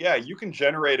 okay, yeah, you can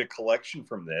generate a collection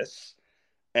from this.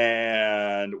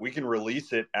 and we can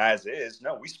release it as is.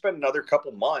 No, we spent another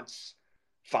couple months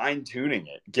fine tuning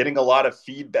it, getting a lot of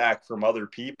feedback from other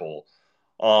people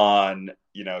on,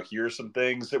 here's some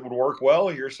things that would work well.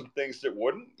 Here's some things that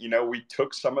wouldn't. We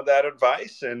took some of that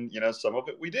advice and, some of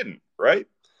it we didn't. Right.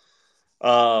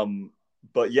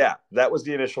 But yeah, that was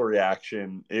the initial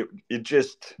reaction. It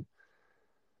just,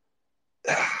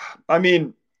 I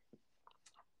mean,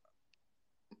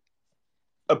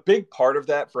 a big part of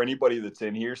that for anybody that's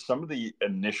in here, some of the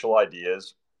initial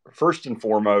ideas, first and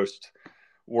foremost,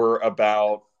 were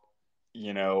about,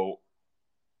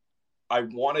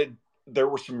 there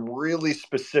were some really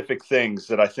specific things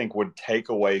that I think would take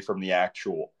away from the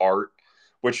actual art,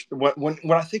 which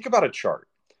when I think about a chart,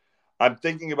 I'm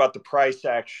thinking about the price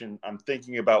action. I'm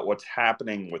thinking about what's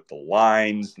happening with the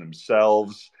lines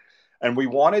themselves. And we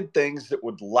wanted things that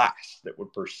would last, that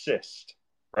would persist,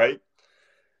 right?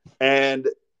 And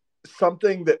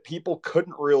something that people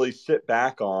couldn't really sit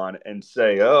back on and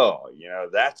say, oh,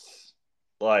 that's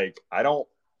like, I'm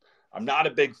not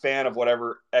a big fan of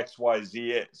whatever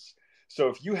XYZ is. So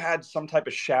if you had some type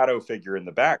of shadow figure in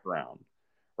the background,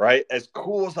 right, as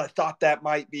cool as I thought that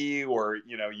might be, or,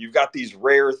 you've got these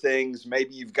rare things,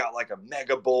 maybe you've got like a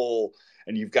mega bull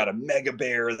and you've got a mega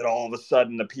bear that all of a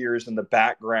sudden appears in the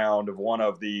background of one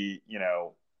of the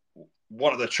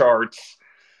charts.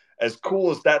 As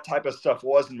cool as that type of stuff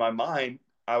was in my mind,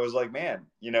 I was like, man,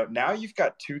 now you've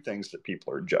got two things that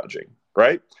people are judging,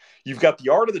 right? You've got the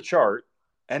art of the chart,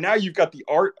 and now you've got the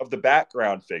art of the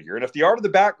background figure. And if the art of the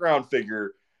background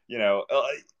figure,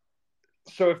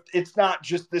 so if it's not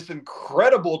just this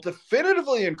incredible,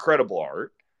 definitively incredible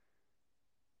art,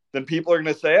 then people are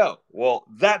going to say, oh, well,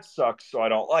 that sucks, so I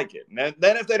don't like it. And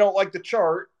then if they don't like the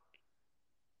chart,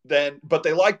 but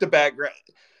they like the background.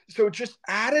 So it just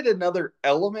added another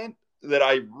element that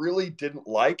I really didn't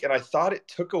like. And I thought it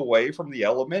took away from the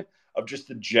element of just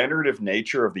the generative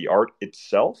nature of the art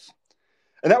itself.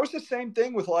 And that was the same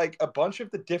thing with like a bunch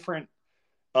of the different,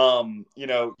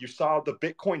 you saw the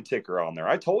Bitcoin ticker on there.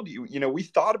 I told you, we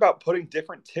thought about putting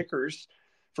different tickers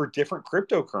for different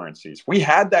cryptocurrencies. We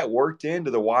had that worked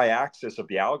into the y-axis of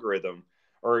the algorithm,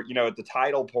 or, at the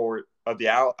title port of the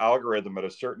algorithm at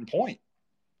a certain point.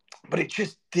 But it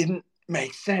just didn't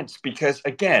make sense because,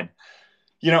 again,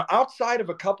 outside of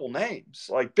a couple names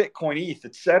like Bitcoin, ETH,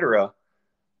 etc.,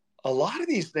 a lot of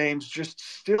these names just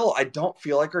still, I don't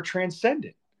feel like are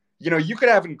transcendent. You could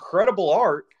have incredible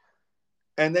art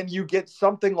and then you get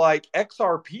something like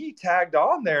XRP tagged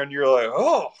on there and you're like,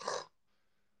 oh,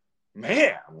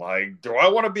 man, like, do I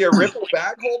want to be a Ripple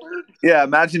bag holder? Yeah,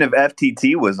 imagine if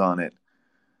FTT was on it.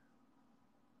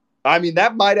 I mean,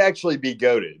 that might actually be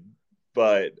goated,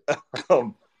 but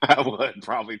I would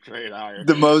probably trade higher.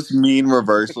 The most mean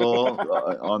reversal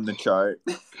on the chart.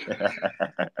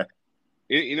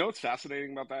 What's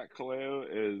fascinating about that, Kaleo,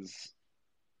 is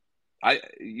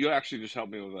you actually just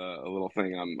helped me with a little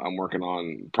thing I'm working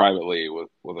on privately with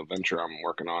a venture I'm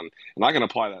working on, and I can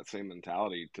apply that same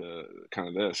mentality to kind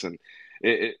of this. And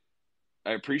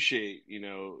I appreciate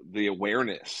the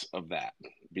awareness of that,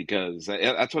 because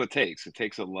that's what it takes. It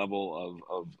takes a level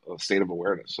of state of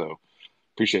awareness. So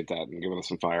appreciate that and giving us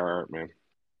some fire art, man.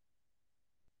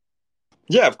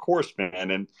 Yeah, of course, man.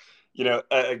 And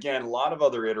again, a lot of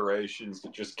other iterations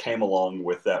that just came along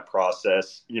with that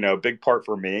process. A big part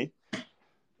for me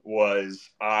was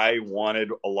I wanted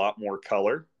a lot more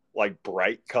color, like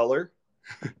bright color,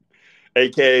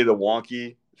 aka the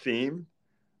Wonky theme.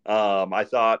 I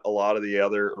thought a lot of the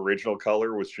other original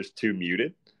color was just too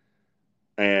muted,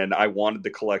 and I wanted the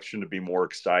collection to be more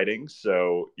exciting.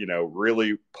 So,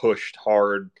 really pushed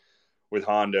hard with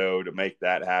Hondo to make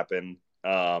that happen.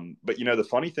 But the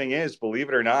funny thing is, believe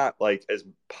it or not, like as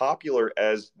popular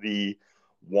as the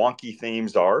Wonky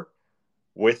themes are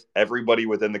with everybody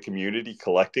within the community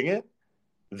collecting it,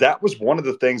 that was one of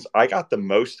the things I got the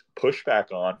most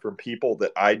pushback on from people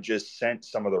that I just sent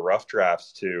some of the rough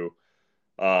drafts to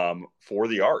for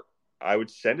the art. I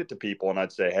would send it to people and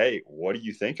I'd say, hey, what do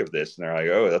you think of this? And they're like,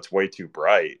 oh, that's way too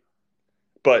bright.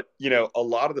 But, a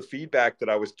lot of the feedback that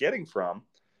I was getting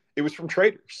it was from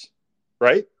traders,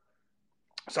 right?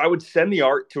 So I would send the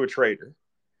art to a trader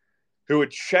who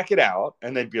would check it out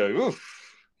and they'd be like, oof,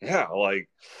 yeah, like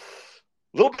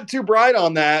a little bit too bright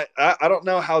on that. I don't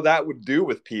know how that would do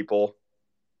with people.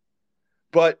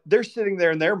 But they're sitting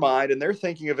there in their mind and they're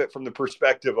thinking of it from the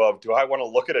perspective of, do I want to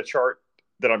look at a chart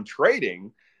that I'm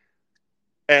trading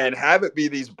and have it be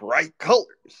these bright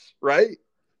colors, right?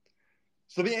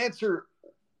 So the answer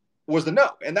was a no.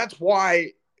 And that's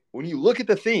why when you look at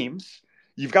the themes,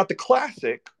 you've got the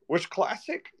classic, which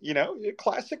classic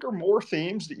are more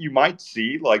themes that you might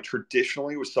see like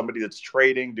traditionally with somebody that's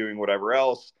trading, doing whatever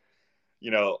else,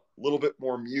 a little bit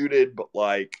more muted, but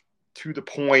like to the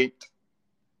point.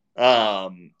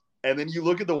 And then you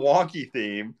look at the wonky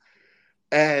theme,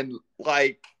 and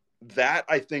like that,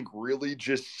 I think really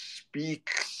just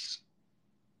speaks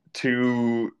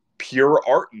to pure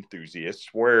art enthusiasts,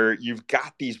 where you've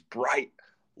got these bright,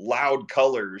 loud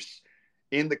colors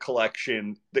in the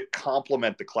collection that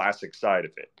complement the classic side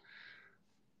of it.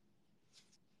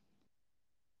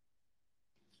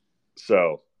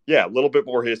 So, yeah, a little bit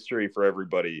more history for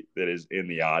everybody that is in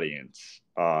the audience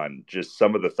on just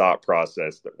some of the thought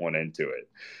process that went into it.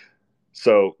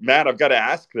 So, Matt, I've got to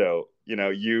ask though,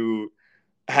 you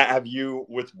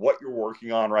with what you're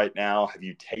working on right now, have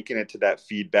you taken it to that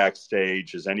feedback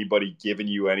stage? Has anybody given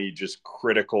you any just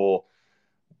critical,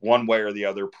 one way or the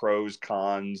other, pros,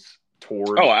 cons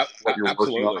toward what you're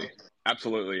working on?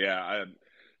 Absolutely. Yeah.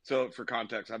 So for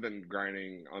context, I've been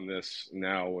grinding on this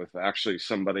now with actually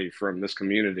somebody from this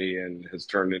community, and has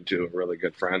turned into a really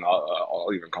good friend. I'll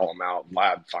even call him out,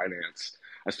 Lab Finance.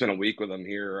 I spent a week with him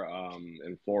here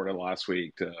in Florida last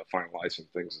week to finalize some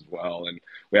things as well. And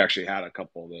we actually had a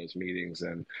couple of those meetings.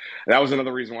 And that was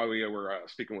another reason why we were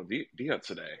speaking with Dietz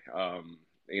today.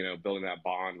 Building that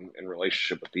bond and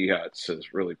relationship with Dietz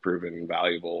has really proven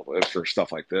valuable for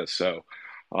stuff like this. So,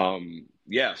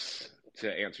 yes,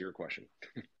 to answer your question.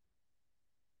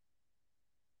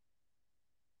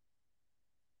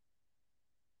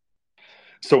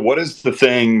 So what is the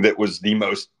thing that was the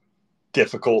most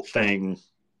difficult thing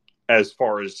as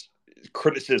far as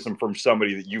criticism from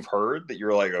somebody that you've heard that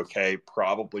you're like, okay,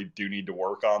 probably do need to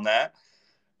work on that?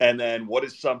 And then what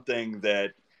is something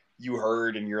that you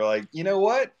heard and you're like, you know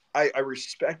what? I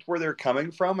respect where they're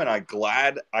coming from, and I'm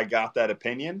glad I got that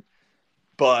opinion,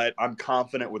 but I'm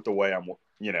confident with the way I'm,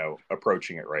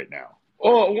 approaching it right now.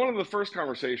 Well, one of the first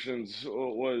conversations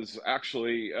was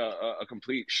actually a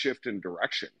complete shift in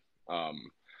direction.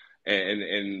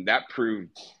 And that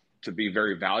proved to be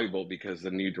very valuable, because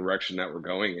the new direction that we're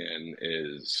going in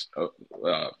is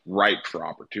ripe for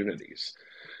opportunities.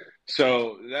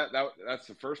 So that's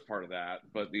the first part of that.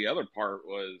 But the other part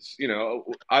was,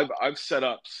 I've set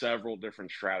up several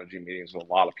different strategy meetings with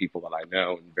a lot of people that I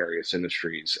know in various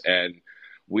industries, and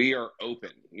we are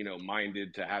open,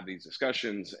 minded to have these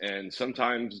discussions. And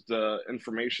sometimes the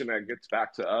information that gets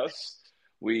back to us,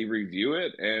 we review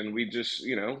it and we just,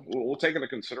 we'll take it into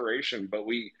consideration. But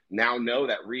we now know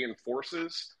that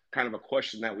reinforces kind of a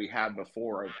question that we had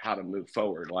before of how to move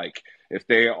forward. Like if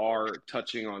they are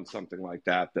touching on something like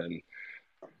that, then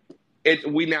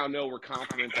we now know, we're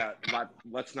confident that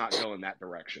let's not go in that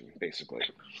direction, basically.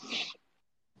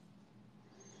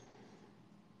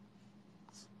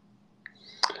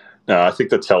 No, I think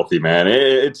that's healthy, man.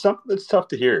 It's something that's tough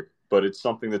to hear, but it's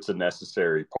something that's a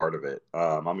necessary part of it.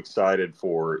 I'm excited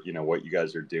for, what you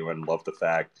guys are doing. Love the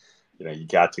fact, you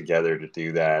got together to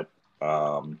do that.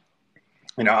 I'm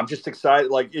just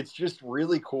excited. Like, it's just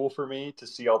really cool for me to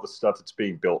see all the stuff that's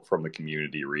being built from the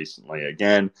community recently.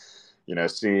 Again,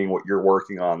 seeing what you're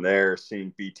working on there,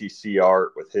 seeing BTC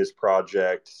Art with his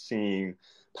project, seeing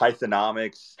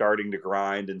Pythonomics starting to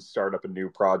grind and start up a new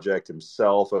project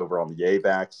himself over on the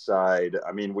AVAX side.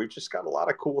 I mean, we've just got a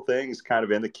lot of cool things kind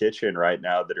of in the kitchen right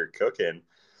now that are cooking.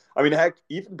 I mean, heck,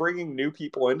 even bringing new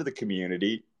people into the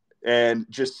community and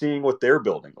just seeing what they're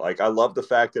building. Like, I love the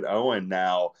fact that Owen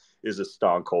now is a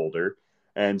stonk holder,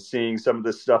 and seeing some of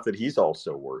the stuff that he's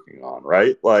also working on,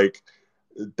 right? Like,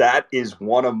 that is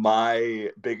one of my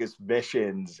biggest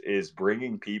missions, is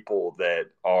bringing people that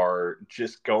are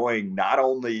just going not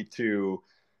only to,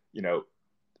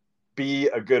 be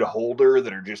a good holder,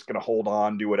 that are just going to hold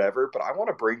on, do whatever, but I want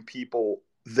to bring people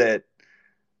that,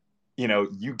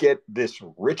 you get this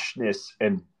richness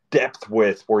and depth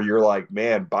with, where you're like,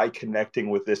 man, by connecting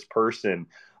with this person,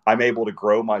 I'm able to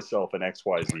grow myself in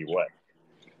XYZ way.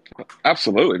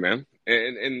 Absolutely, man.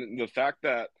 And the fact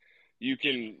that you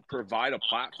can provide a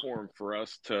platform for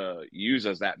us to use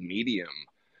as that medium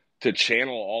to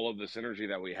channel all of this energy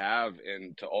that we have,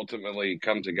 and to ultimately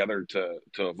come together to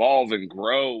evolve and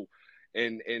grow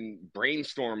and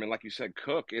brainstorm, and like you said,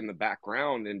 cook in the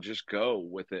background and just go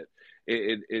with it.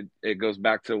 It goes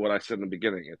back to what I said in the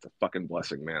beginning. It's a fucking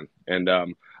blessing, man. And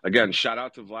again, shout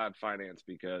out to Vlad Finance,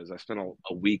 because I spent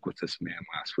a week with this man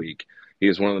last week. He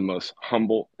is one of the most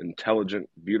humble, intelligent,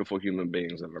 beautiful human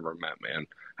beings I've ever met, man.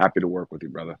 Happy to work with you,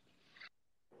 brother.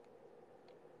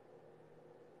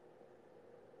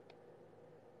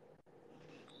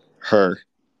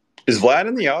 Is Vlad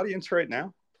in the audience right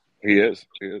now? He is.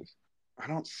 I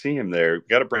don't see him there.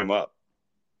 Got to bring him up.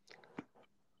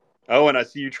 Owen, I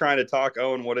see you trying to talk.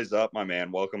 Owen, what is up, my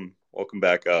man? Welcome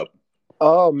back up.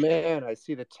 Oh man, I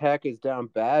see the tech is down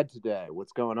bad today.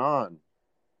 What's going on?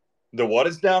 The what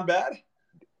is down bad?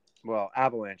 Well,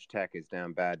 Avalanche tech is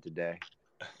down bad today.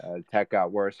 The tech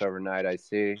got worse overnight. I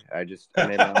see. I just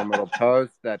made my own little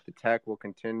post that the tech will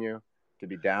continue to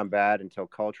be down bad until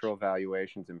cultural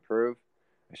valuations improve.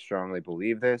 I strongly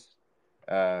believe this.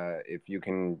 If you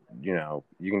can,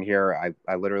 you can hear.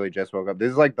 I literally just woke up.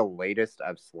 This is like the latest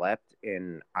I've slept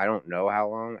in. I don't know how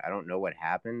long. I don't know what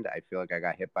happened. I feel like I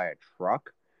got hit by a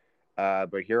truck.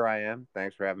 But here I am.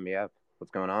 Thanks for having me up.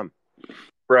 What's going on?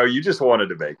 Bro, you just wanted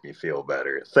to make me feel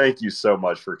better. Thank you so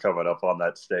much for coming up on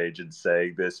that stage and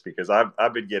saying this, because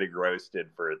I've been getting roasted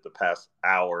for the past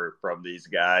hour from these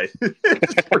guys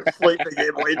just for sleeping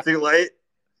in way too late.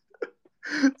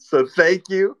 So thank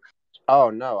you. Oh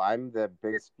no, I'm the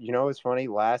biggest. It's funny.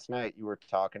 Last night you were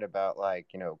talking about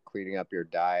cleaning up your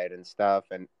diet and stuff,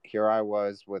 and here I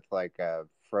was with like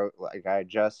I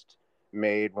just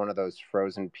made one of those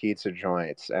frozen pizza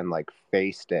joints and like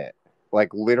faced it.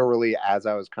 Like literally as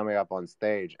I was coming up on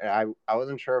stage, and I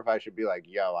wasn't sure if I should be like,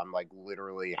 yo, I'm like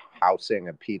literally housing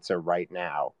a pizza right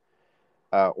now,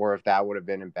 or if that would have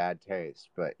been in bad taste.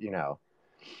 But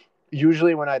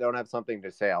usually when I don't have something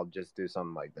to say, I'll just do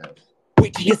something like this.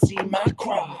 Wait till you see my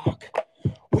crock.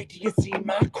 Wait till you see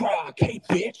my crock. Hey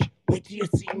bitch, wait till you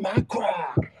see my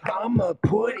crock. I'ma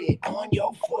put it on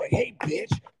your foot. Hey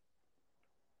bitch.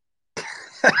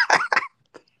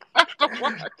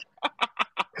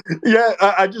 Yeah,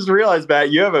 I just realized, Matt,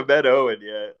 you haven't met Owen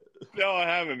yet. No, I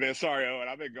haven't, man. Sorry, Owen.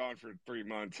 I've been gone for 3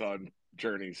 months on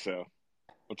journeys, so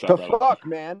what's up, The brother? fuck,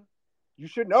 man? You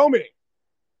should know me.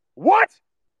 What?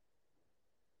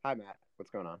 Hi, Matt. What's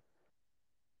going on?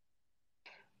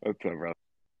 What's up, brother?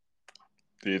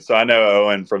 Dude, so I know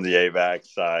Owen from the AVAC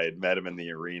side, met him in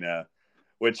the arena,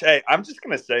 which, hey, I'm just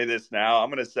going to say this now. I'm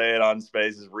going to say it on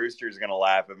Spaces. Rooster's going to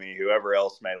laugh at me. Whoever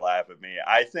else may laugh at me.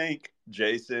 I think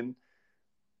Jason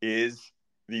is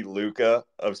the Luka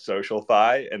of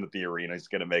Social-Fi, and that the arena is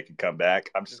going to make a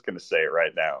comeback. I'm just going to say it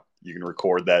right now. You can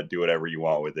record that, do whatever you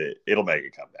want with it. It'll make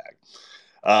a comeback.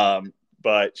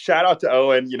 But shout out to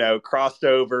Owen, crossed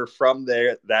over from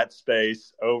that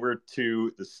space over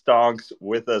to the Stonks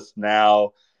with us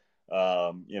now.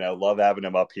 Love having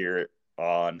him up here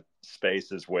on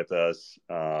Spaces with us.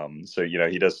 So,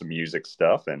 he does some music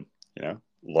stuff, and,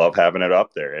 love having it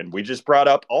up there. And we just brought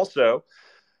up also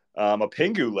a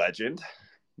Pingu legend,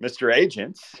 Mr.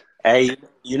 Agents. Hey,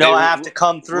 I have to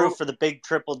come through for the big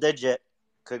triple digit.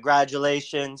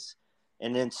 Congratulations.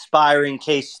 An inspiring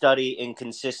case study in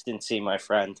consistency, my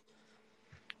friend.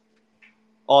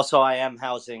 Also, I am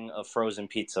housing a frozen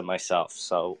pizza myself.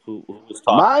 So who was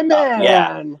talking My about? man.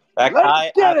 Yeah.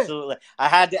 Let's get absolutely. I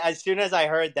had to, as soon as I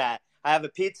heard that, I have a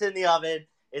pizza in the oven.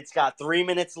 It's got 3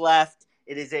 minutes left.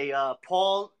 It is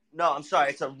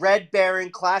it's a Red Baron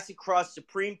classic crust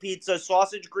supreme pizza,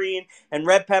 sausage green and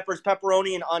red peppers,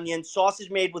 pepperoni and onion,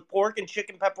 sausage made with pork, and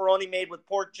chicken pepperoni made with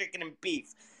pork, chicken, and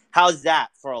beef. How's that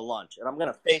for a lunch? And I'm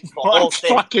going to face the whole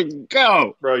thing. Let's fucking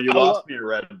go. Bro, you lost me to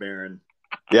Red Baron.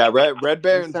 Yeah, Red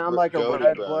Baron's You sound like a goated, bro.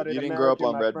 red-blooded You didn't grow up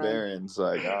American, on my Red friend. Barons.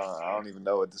 Like, I don't even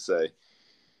know what to say.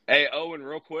 Hey, Owen,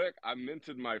 real quick, I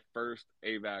minted my first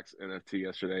AVAX NFT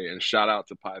yesterday, and shout out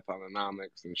to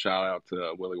Pythonomics and shout out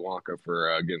to Willy Wonka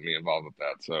for getting me involved with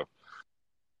that. So,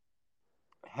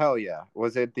 Hell yeah!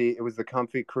 Was it the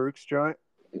Comfy Crooks joint?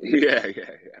 yeah.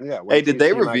 Yeah. Hey, did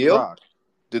they reveal?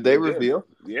 Did they reveal?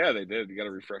 Yeah, they did. You got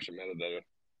to refresh the metadata.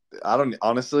 I don't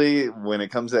honestly. When it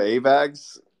comes to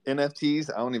AVAX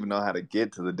NFTs, I don't even know how to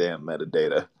get to the damn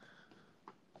metadata.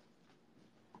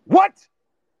 What?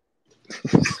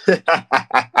 Go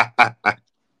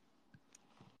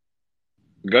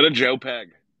to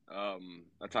JoePeg.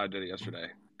 That's how I did it yesterday.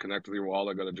 Connect with your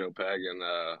wallet, go to JoePeg, and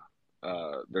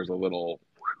there's a little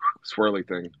swirly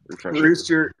thing. Refresh it.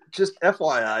 Rooster, just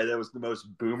FYI, that was the most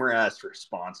boomer-ass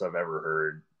response I've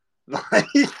ever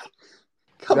heard.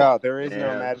 No, there is no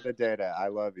metadata. I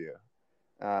love you.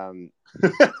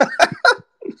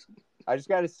 I just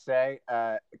got to say,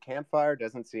 Campfire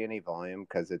doesn't see any volume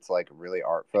because it's like really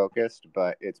art focused,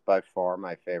 but it's by far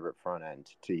my favorite front end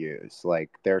to use.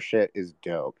 Like their shit is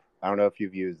dope. I don't know if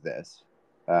you've used this.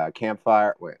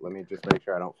 Campfire. Wait, let me just make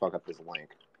sure I don't fuck up this link.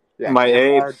 Yeah, my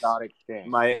apes. Exchange.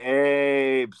 My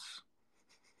apes.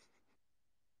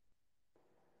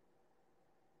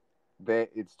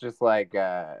 It's just like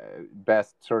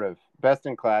best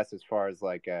in class as far as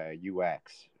like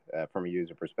UX. From a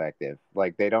user perspective,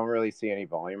 like they don't really see any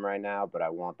volume right now, but I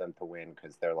want them to win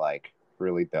because they're like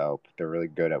really dope. They're really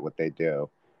good at what they do,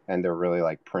 and they're really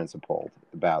like principled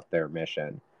about their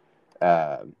mission.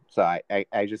 So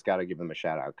I just got to give them a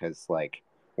shout out because like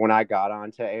when I got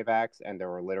onto AVAX and there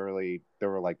were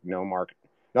like no market.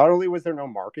 Not only was there no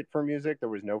market for music, there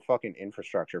was no fucking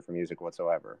infrastructure for music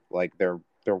whatsoever. Like there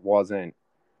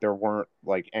weren't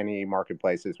like any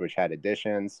marketplaces which had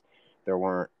editions. There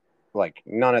weren't like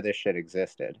none of this shit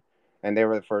existed. And they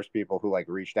were the first people who like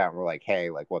reached out and were like, "Hey,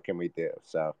 like what can we do?"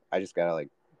 So I just gotta like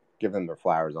give them their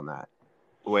flowers on that.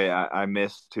 Wait, I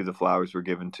missed who the flowers were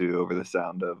given to over the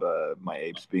sound of my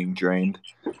apes being drained.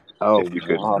 Oh, If you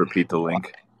could repeat the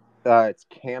link. It's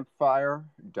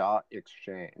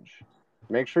campfire.exchange.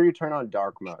 Make sure you turn on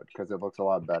dark mode because it looks a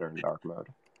lot better in dark mode.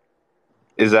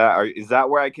 Is that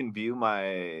where I can view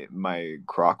my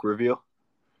croc reveal?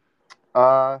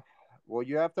 Well,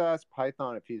 you have to ask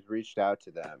Python if he's reached out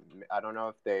to them. I don't know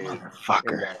if they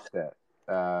indexed it.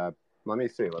 Let me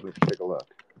see. Let me take a look.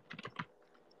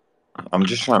 I'm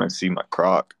just trying to see my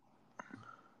croc.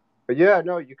 But yeah,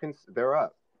 no, you can. They're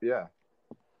up. Yeah.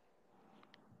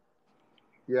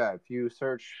 Yeah, if you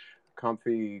search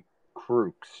comfy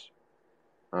crooks,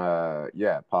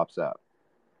 yeah, it pops up.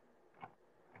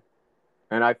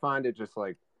 And I find it just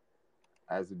like,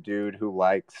 as a dude who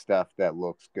likes stuff that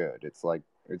looks good, it's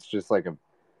just like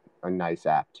a nice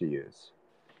app to use.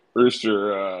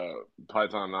 Rooster,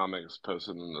 Pythonomics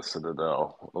posted in the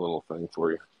Citadel a little thing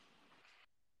for you.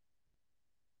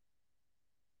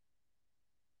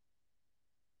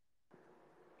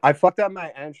 I fucked up my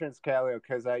entrance, Calio,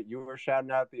 because you were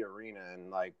shouting out the arena and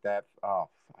like that. Oh,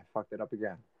 I fucked it up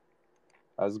again.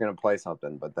 I was gonna play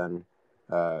something, but then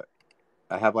I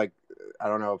have like, I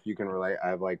don't know if you can relate. I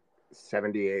have like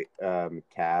 78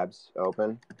 tabs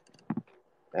open,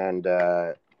 and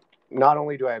not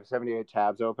only do I have 78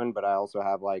 tabs open, but I also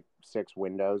have like 6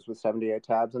 windows with 78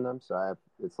 tabs in them. So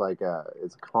it's a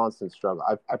constant struggle.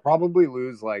 I probably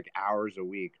lose like hours a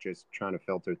week just trying to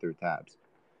filter through tabs.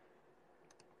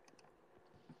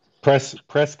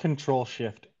 Press Control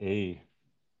Shift A,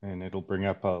 and it'll bring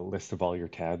up a list of all your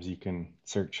tabs you can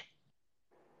search.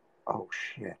 Oh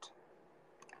shit.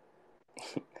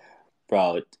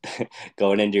 Bro,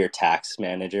 going into your tax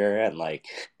manager and like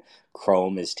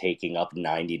Chrome is taking up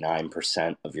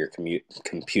 99% of your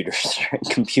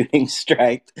computing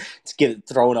strength. It's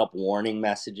throwing up warning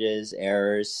messages,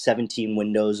 errors, 17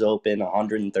 windows open,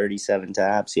 137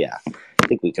 tabs. Yeah, I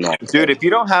think we can all. Dude, if you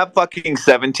don't have fucking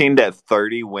 17 to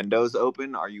 30 windows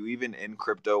open, are you even in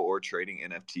crypto or trading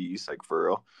NFTs? Like for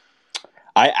real?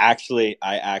 I actually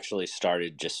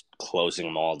started just closing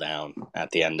them all down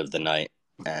at the end of the night,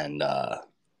 and I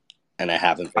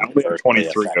haven't been only have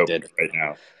adversely 23 affected open right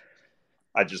now.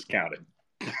 I just counted.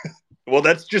 Well,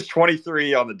 that's just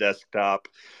 23 on the desktop.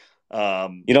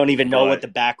 You don't even know what the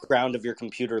background of your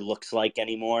computer looks like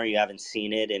anymore. You haven't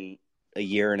seen it in a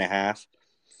year and a half.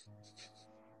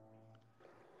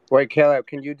 Wait, Caleb,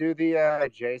 can you do the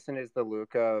Jason is the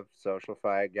Luca of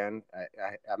SocialFi again?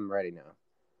 I'm ready now.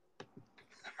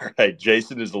 All right,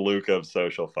 Jason is the Luca of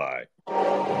SocialFi.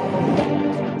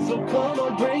 So come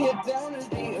on, bring it down to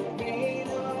the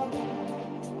arena.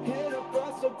 Hit up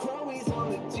Russell Crowe's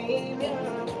on the team,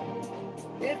 yeah.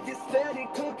 If you're steady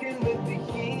cooking with the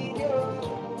heat, yeah.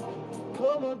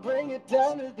 Come on, bring it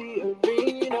down to the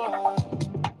arena.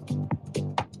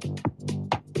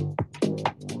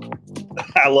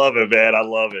 I love it, man. I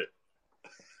love it.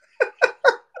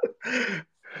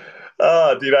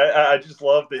 Oh, dude, I just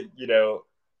love that, you know,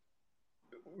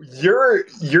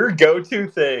 your go-to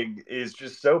thing is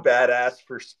just so badass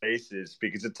for spaces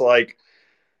because it's like,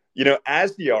 you know,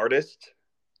 as the artist,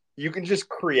 you can just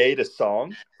create a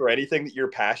song for anything that you're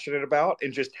passionate about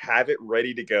and just have it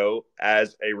ready to go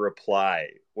as a reply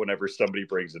whenever somebody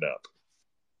brings it up.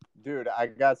 Dude, I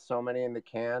got so many in the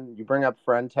can. You bring up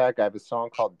Friend Tech. I have a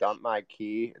song called Dump My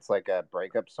Key. It's like a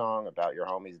breakup song about your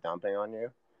homies dumping on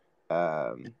you.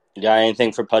 You got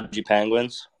anything for Pudgy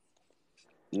Penguins?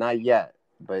 Not yet,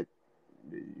 but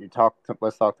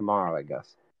let's talk tomorrow, I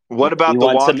guess. What about you the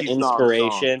want some Wonky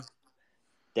inspiration? song?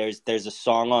 There's a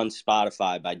song on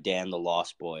Spotify by Dan the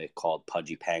Lost Boy called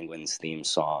Pudgy Penguins theme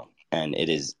song, and it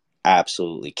is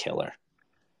absolutely killer.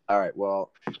 All right,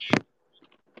 well,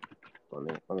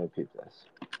 let me peep this.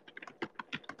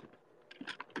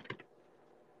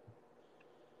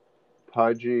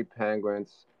 Pudgy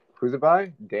Penguins. Who's it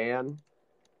by? Dan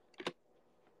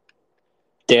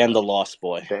the Lost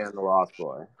Boy. Dan the Lost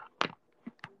Boy.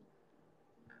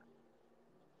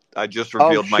 I just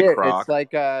revealed my croc. It's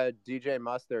like a DJ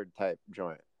Mustard type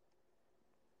joint.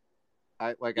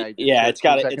 It's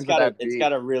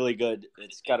got a really good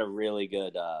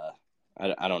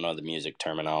I don't know the music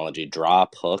terminology,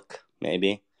 drop, hook,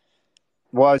 maybe.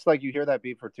 Well, it's like you hear that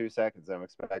beat for 2 seconds. I'm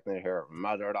expecting to hear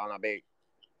Mustard on a beat.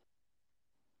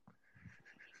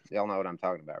 Y'all know what I'm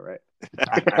talking about, right?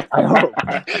 I hope.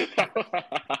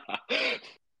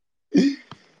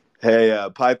 Hey,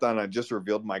 Python, I just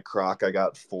revealed my croc. I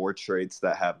got 4 traits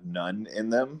that have none in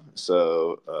them.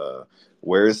 So,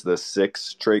 where's the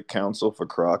 6 trait council for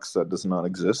crocs that does not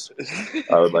exist?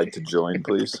 I would like to join,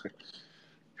 please.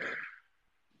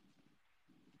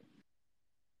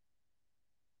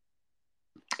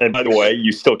 And by the way,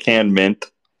 you still can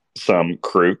mint some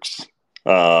crooks.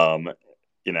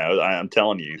 I'm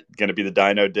telling you, going to be the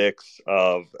Dino Dicks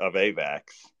of AVAX.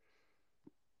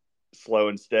 Slow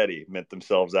and steady, mint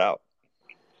themselves out.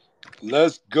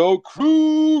 Let's go,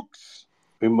 crooks!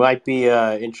 We might be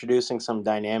introducing some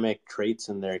dynamic traits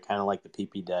in there, kind of like the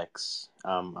PP decks.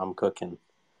 I'm cooking.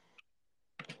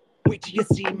 Wait till you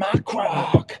see my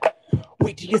croc.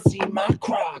 Wait till you see my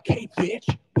croc. Hey,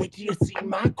 bitch. Wait till you see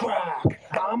my croc.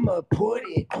 I'ma put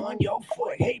it on your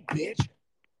foot. Hey, bitch.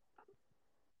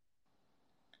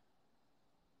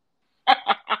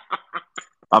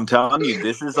 I'm telling you,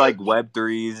 this is like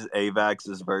Web3's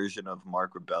AVAX's version of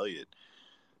Mark Rebellion.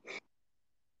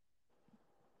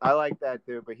 I like that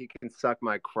dude, but he can suck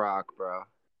my croc, bro.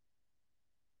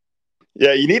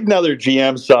 Yeah, you need another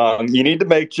GM song. You need to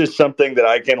make just something that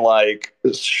I can like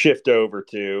shift over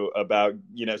to about,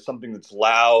 something that's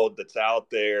loud, that's out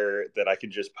there, that I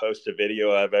can just post a video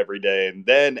of every day. And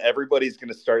then everybody's going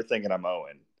to start thinking I'm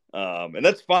Owen. And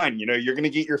that's fine. You're going to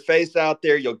get your face out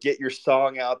there. You'll get your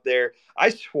song out there. I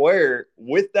swear,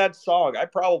 with that song, I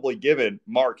probably given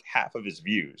Mark half of his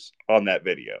views on that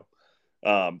video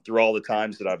through all the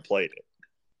times that I've played it.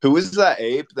 Who was that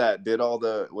ape that did all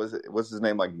the, what's his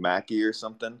name, like Mackie or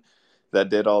something, that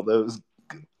did all those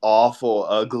awful,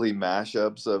 ugly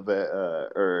mashups of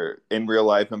or in real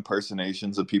life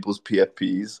impersonations of people's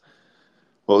PFPs?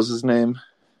 What was his name?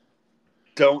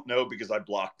 Don't know because I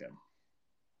blocked him.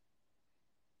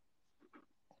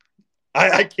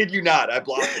 I kid you not. I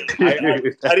blocked him.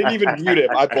 I didn't even mute him.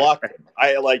 I blocked him.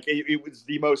 It was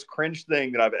the most cringe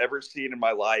thing that I've ever seen in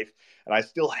my life. And I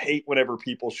still hate whenever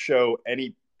people show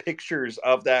any pictures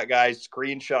of that guy,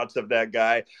 screenshots of that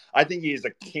guy. I think he is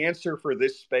a cancer for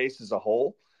this space as a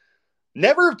whole.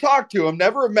 Never have talked to him,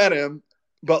 never have met him,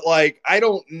 but I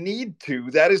don't need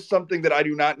to. That is something that I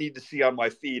do not need to see on my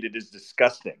feed. It is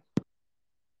disgusting.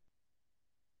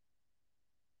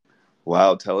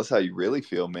 Wow, tell us how you really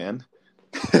feel, man.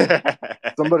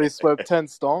 Somebody swept 10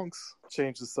 stonks.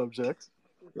 Change the subject.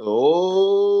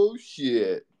 Oh,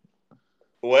 shit.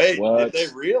 Wait, What? did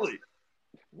they really?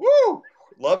 Woo!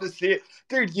 Love to see it.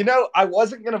 Dude, I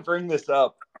wasn't going to bring this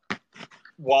up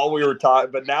while we were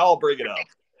talking, but now I'll bring it up.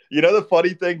 The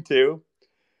funny thing, too?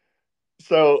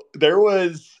 So there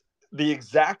was the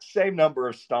exact same number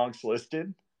of stonks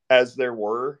listed as there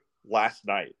were last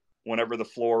night, whenever the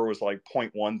floor was like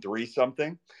 0.13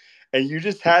 something. And you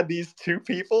just had these two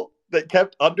people that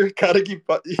kept undercutting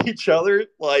each other,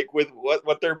 with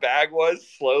what their bag was,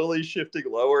 slowly shifting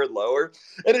lower and lower.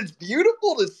 And it's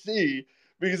beautiful to see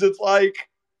because it's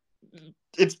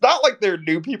not like they're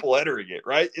new people entering it,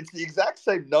 right? It's the exact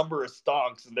same number of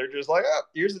stonks, and they're just like, oh,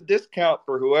 here's a discount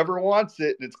for whoever wants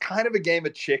it. And it's kind of a game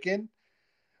of chicken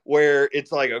where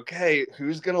it's like, okay,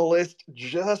 who's going to list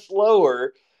just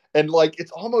lower? And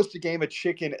it's almost a game of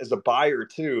chicken as a buyer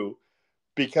too,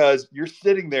 because you're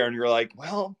sitting there and you're like,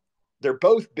 well, they're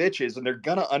both bitches and they're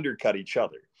going to undercut each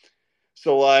other.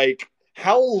 So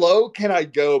how low can I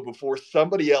go before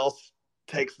somebody else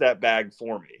takes that bag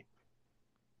for me?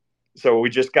 So we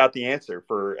just got the answer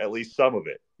for at least some of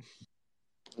it.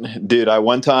 Dude, I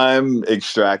one time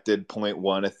extracted 0.1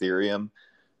 Ethereum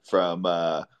from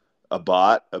a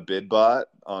bid bot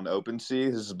on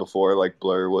OpenSea. This is before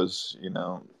Blur was,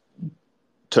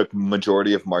 took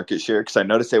majority of market share, because I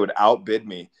noticed they would outbid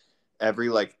me every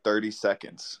 30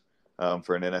 seconds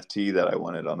for an NFT that I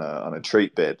wanted on a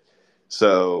trait bid.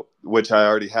 So, which I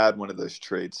already had one of those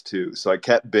traits too. So I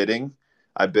kept bidding.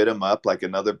 I bid them up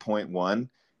another 0.1,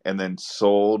 and then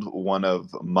sold one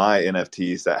of my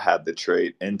NFTs that had the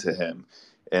trait into him,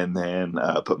 and then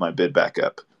put my bid back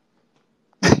up.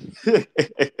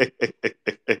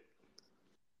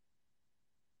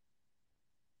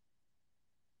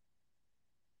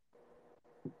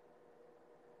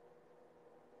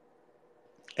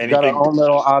 Got our own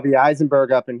little Avi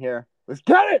Eisenberg up in here. Let's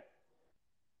get it!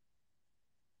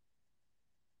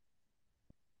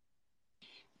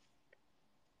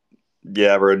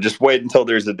 Yeah, bro. Just wait until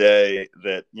there's a day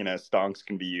that, stonks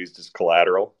can be used as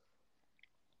collateral.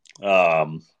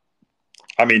 Shout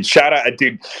out,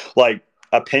 dude,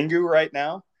 a Pingu right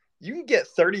now, you can get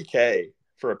 30K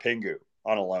for a Pingu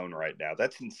on a loan right now.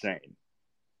 That's insane.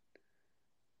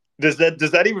 Does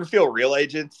that even feel real,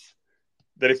 agents?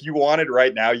 That if you wanted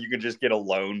right now, you could just get a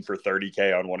loan for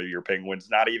 $30K on one of your penguins,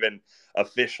 not even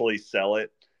officially sell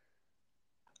it?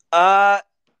 Yeah,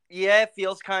 it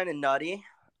feels kind of nutty.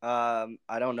 I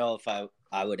don't know if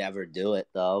I would ever do it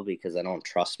though, because I don't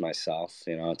trust myself.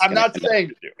 You know, I'm not saying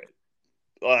to do it.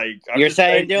 Like, I'm You're just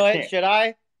saying do you it? can't. Should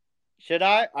I? Should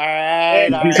I? All right.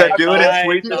 And All He said, right. "Do it and Fine.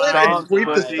 sweep the stonks, Sweep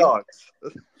the pussy." Stonks.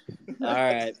 All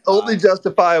right. Only Fine.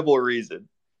 justifiable reason.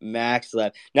 Max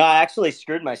left. No, I actually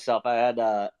screwed myself. I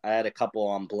had a couple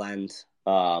on blend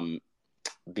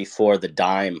before the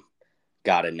dime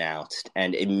got announced,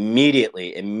 and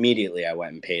immediately I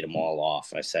went and paid them all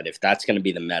off. I said, if that's going to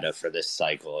be the meta for this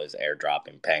cycle is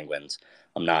airdropping penguins,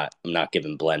 I'm not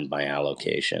giving blend my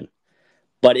allocation.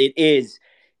 But it is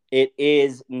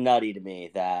nutty to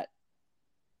me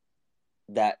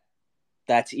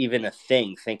that's even a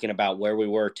thing, thinking about where we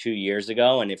were 2 years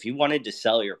ago. And if you wanted to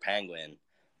sell your penguin,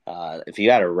 if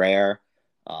you had a rare,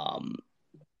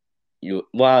 you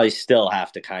still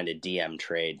have to kind of DM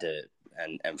trade to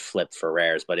and flip for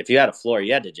rares. But if you had a floor,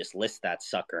 you had to just list that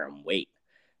sucker and wait.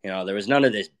 You know, there was none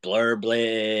of this blur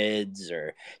blids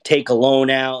or take a loan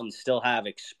out and still have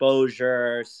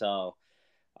exposure. So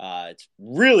it's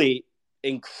really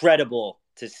incredible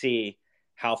to see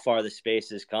how far the space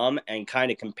has come, and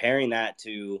kind of comparing that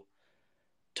to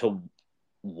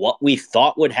what we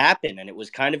thought would happen. And it was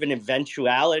kind of an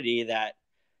eventuality that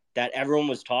everyone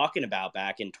was talking about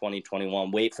back in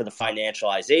 2021. Wait for the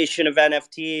financialization of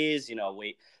NFTs, you know,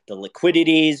 wait, the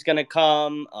liquidity is going to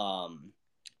come.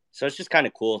 So it's just kind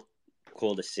of cool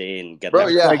to see and get Bro,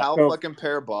 that. yeah, how fucking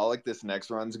parabolic this next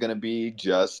run's going to be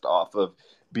just off of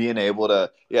being able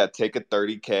to, take a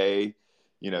 30K,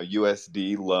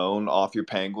 USD loan off your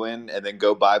penguin and then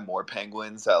go buy more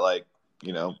penguins at like,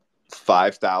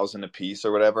 5,000 a piece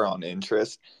or whatever on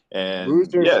interest. And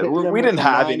Boozer's hitting them we with didn't the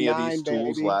have any of 9-9, these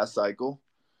tools baby. last cycle.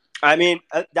 I mean,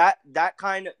 that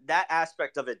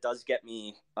aspect of it does get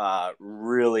me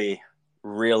really,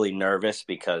 really nervous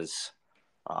because,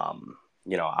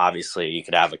 obviously you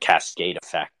could have a cascade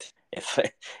effect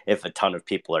if a ton of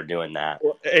people are doing that.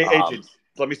 Well, AJ,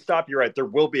 let me stop you right. There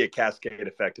will be a cascade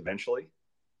effect eventually,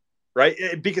 right?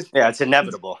 Because it's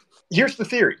inevitable. Here's the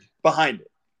theory behind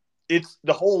it. It's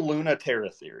the whole Luna Terra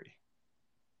theory.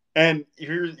 And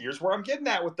here's where I'm getting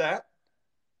at with that.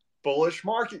 Bullish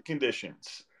market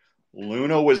conditions.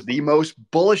 Luna was the most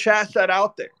bullish asset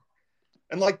out there.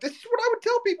 And like, this is what I would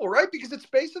tell people, right? Because it's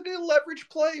basically a leverage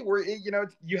play where,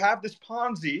 you have this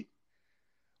Ponzi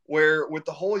where with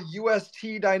the whole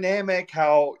UST dynamic,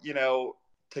 how,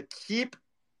 to keep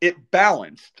it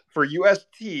balanced for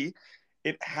UST,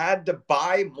 it had to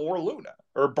buy more Luna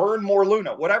or burn more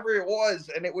Luna, whatever it was,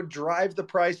 and it would drive the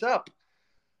price up.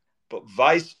 But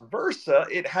vice versa,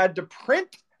 it had to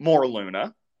print more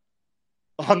Luna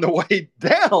on the way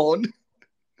down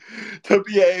to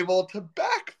be able to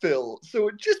backfill. So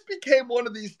it just became one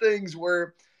of these things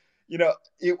where,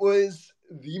 it was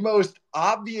the most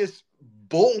obvious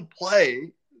bull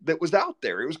play that was out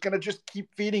there. It was going to just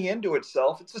keep feeding into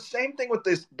itself. It's the same thing with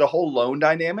the whole loan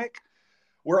dynamic.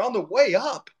 We're on the way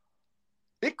up.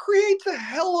 It creates a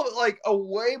hell of a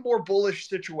way more bullish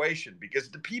situation because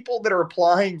the people that are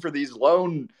applying for these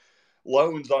loans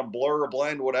on Blur or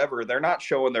Blend, whatever, they're not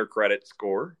showing their credit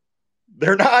score.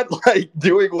 They're not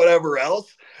doing whatever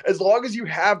else. As long as you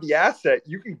have the asset,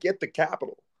 you can get the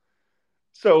capital.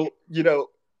 So,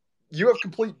 you have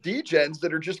complete degens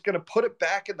that are just going to put it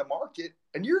back in the market,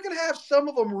 and you're going to have some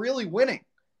of them really winning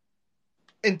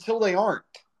until they aren't.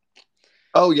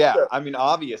 Oh, yeah. I mean,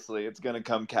 obviously, it's going to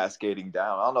come cascading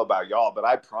down. I don't know about y'all, but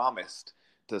I promised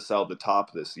to sell the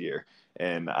top this year,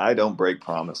 and I don't break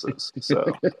promises.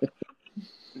 So,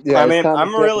 I mean,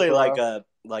 I'm really like a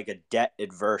debt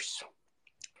adverse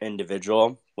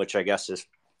individual, which I guess is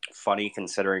funny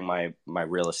considering my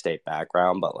real estate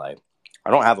background, but I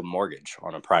don't have a mortgage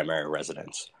on a primary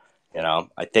residence. I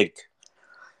think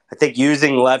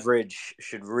using leverage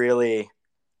should really,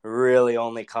 really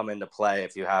only come into play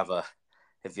if you have a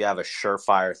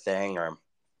surefire thing. Or,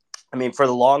 I mean, for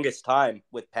the longest time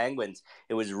with penguins,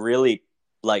 it was really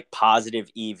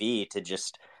positive EV to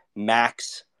just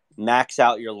max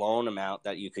out your loan amount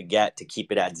that you could get to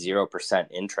keep it at 0%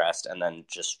 interest, and then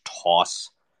just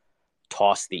toss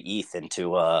the ETH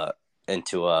into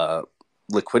a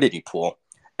liquidity pool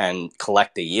and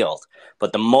collect the yield.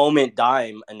 But the moment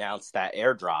Dime announced that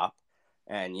airdrop,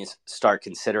 and you start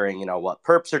considering, what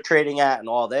perps are trading at and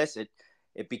all this,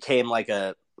 it became like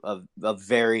a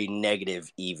very negative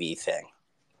EV thing.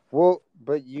 Well,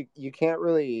 but you can't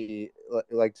really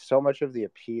so much of the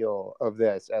appeal of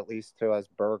this, at least to us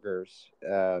burgers,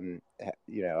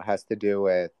 has to do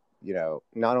with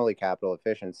not only capital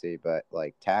efficiency, but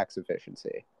like tax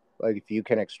efficiency. Like if you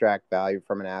can extract value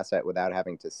from an asset without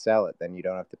having to sell it, then you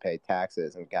don't have to pay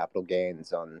taxes and capital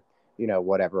gains on,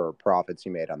 whatever profits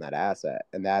you made on that asset.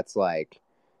 And that's like,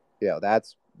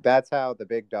 that's how the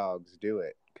big dogs do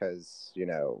it. Cause, you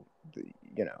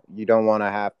don't want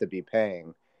to have to be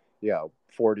paying,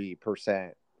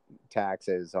 40%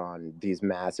 taxes on these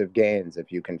massive gains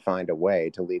if you can find a way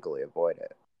to legally avoid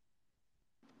it.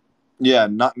 Yeah,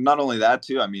 not only that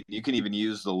too. I mean, you can even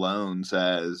use the loans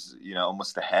as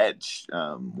almost a hedge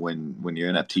when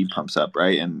your NFT pumps up,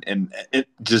 right? And it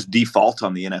just defaults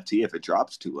on the NFT if it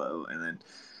drops too low, and then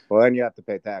then you have to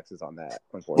pay taxes on that.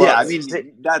 Unfortunately, yeah, I mean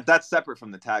that's separate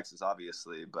from the taxes,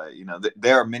 obviously, but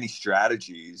there are many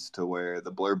strategies to where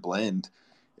the Blur blend,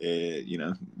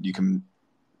 you can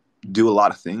do a lot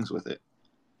of things with it.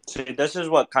 See, this is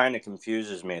what kind of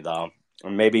confuses me, though,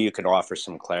 and maybe you could offer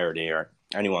some clarity, or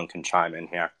anyone can chime in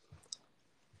here.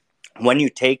 When you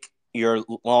take your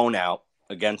loan out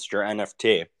against your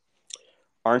NFT,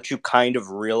 aren't you kind of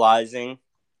realizing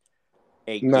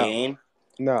a gain?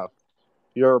 No,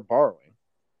 you're borrowing.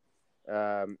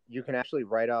 You can actually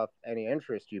write off any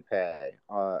interest you pay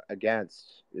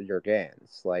against your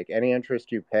gains. Like any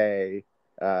interest you pay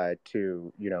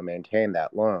to maintain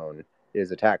that loan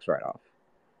is a tax write-off.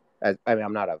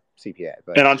 I'm not a CPA,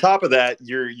 but and on top of that,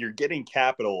 you're getting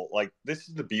capital. Like this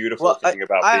is the beautiful thing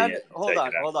about being. Hold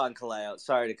on, Kaleo.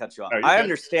 Sorry to cut you off. No, I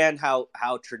understand how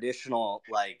traditional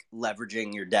like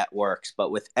leveraging your debt works, but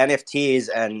with NFTs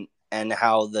and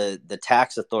how the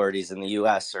tax authorities in the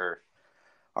U.S.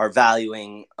 are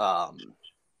valuing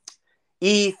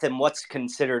ETH and what's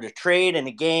considered a trade. And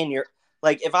again, you're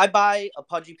like, if I buy a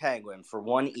pudgy penguin for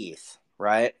 1 ETH,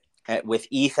 right, with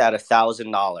ETH at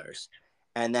 $1,000,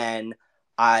 and then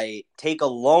I take a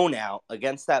loan out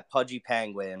against that pudgy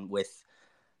penguin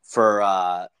for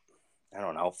 5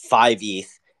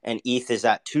 ETH, and ETH is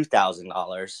at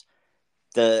 $2,000,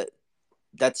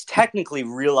 that's technically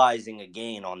realizing a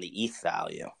gain on the ETH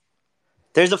value.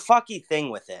 There's a fucky thing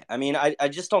with it. I mean, I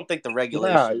just don't think the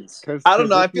regulations. I don't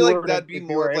know. I feel like that'd be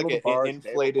more of like an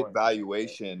inflated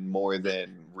valuation more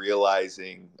than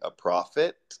realizing a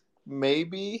profit.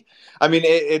 Maybe. I mean,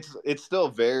 it's still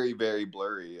very, very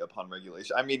blurry upon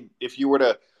regulation. I mean, if you were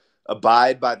to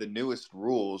abide by the newest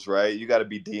rules, right, you got to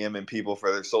be DMing people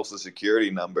for their social security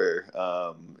number.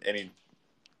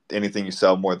 Anything you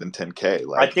sell more than 10K.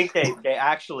 Like, I think they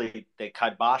actually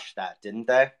kiboshed that, didn't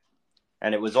they?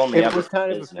 And it was only it was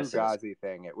kind of a Fugazi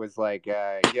thing. It was like, we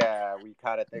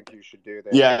kind of think you should do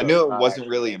this. Yeah, I knew it wasn't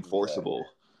really enforceable,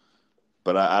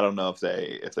 but I don't know if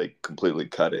they completely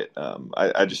cut it.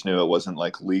 I just knew it wasn't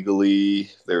like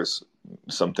legally. There's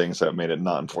some things that made it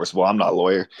not enforceable. I'm not a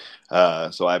lawyer,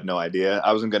 so I have no idea.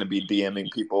 I wasn't going to be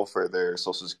DMing people for their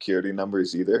social security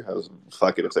numbers either. I was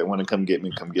fuck it, if they want to come get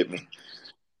me, come get me.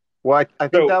 Well, I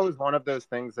think that was one of those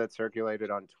things that circulated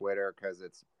on Twitter because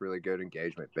it's really good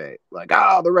engagement bait. Like,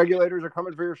 the regulators are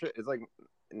coming for your shit. It's like,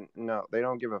 no, they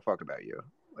don't give a fuck about you.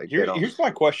 Like, here's my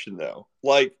question though.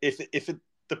 Like, if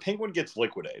the penguin gets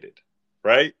liquidated,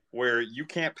 right, where you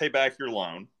can't pay back your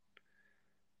loan,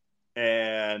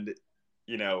 and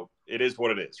it is what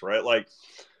it is, right? Like,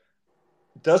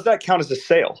 does that count as a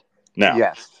sale? Now,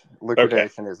 yes,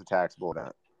 liquidation is a taxable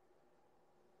event.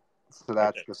 So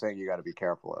that's the thing you got to be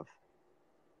careful of.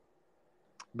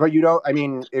 But you don't. I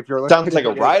mean, if you're sounds like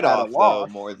a write-off though,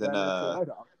 more than a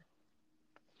write-off.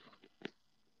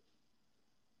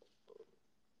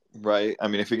 Right. I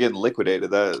mean, if you're getting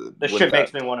liquidated, this shit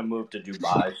makes me want to move to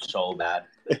Dubai so bad.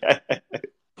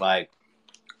 Like,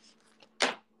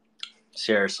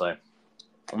 seriously,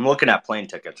 I'm looking at plane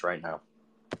tickets right now.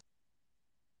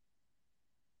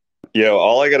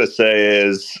 All I gotta say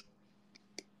is,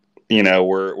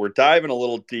 we're diving a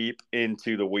little deep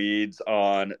into the weeds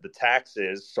on the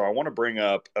taxes. So I want to bring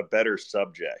up a better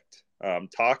subject,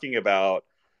 talking about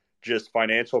just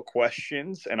financial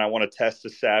questions, and I want to test the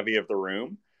savvy of the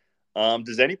room.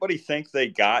 Does anybody think they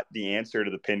got the answer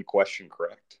to the pinned question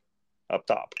correct up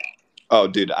top? Oh,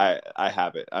 dude, I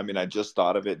have it. I mean, I just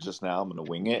thought of it just now. I'm going to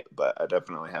wing it, but I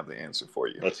definitely have the answer for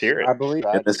you. Let's hear it. I believe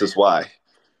that. And this is why,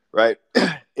 right?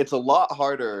 It's a lot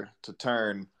harder to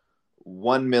turn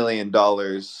 $1 million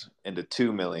into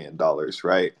 $2 million,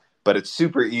 right? But it's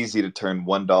super easy to turn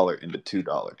 $1 into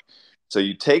 $2. So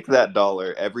you take that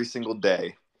dollar every single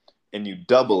day and you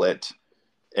double it.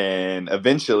 And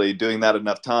eventually, doing that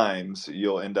enough times,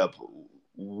 you'll end up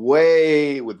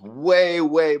way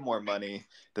more money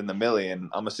than the million.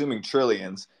 I'm assuming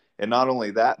trillions. And not only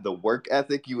that, the work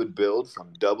ethic you would build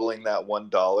from doubling that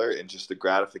 $1 and just the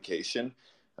gratification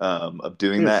of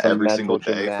doing that every single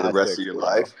day for the rest of your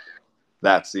life.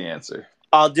 That's the answer.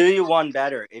 I'll do you one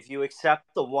better. If you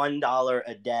accept the $1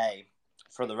 a day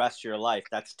for the rest of your life,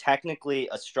 that's technically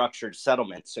a structured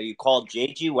settlement. So you call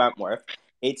JG Wentworth,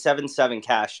 877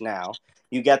 cash now.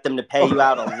 You get them to pay you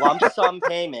out a lump sum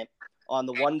payment on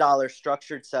the $1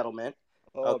 structured settlement.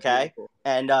 Okay. Beautiful.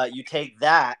 And you take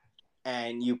that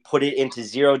and you put it into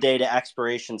 0 day to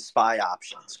expiration SPY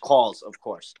options. Calls, of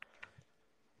course.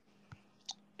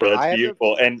 Bro, that's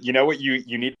beautiful. And you know what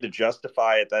you need to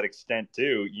justify at that extent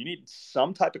too? You need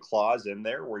some type of clause in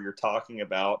there where you're talking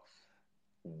about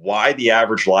why the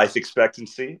average life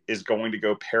expectancy is going to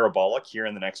go parabolic here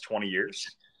in the next 20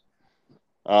 years.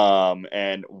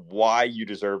 And why you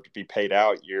deserve to be paid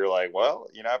out. You're like, well,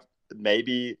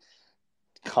 maybe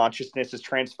consciousness is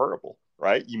transferable,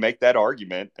 right? You make that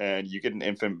argument and you get an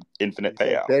infinite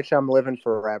payout. Bitch, I'm living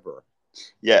forever.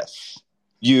 Yes.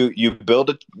 You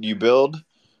build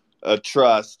a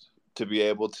trust to be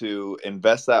able to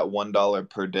invest that $1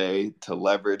 per day to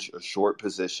leverage a short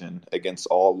position against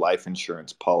all life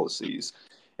insurance policies.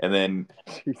 And then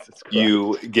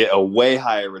you get a way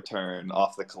higher return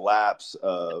off the collapse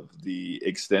of the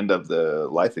extent of the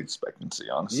life expectancy,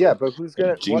 honestly. Yeah, but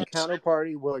what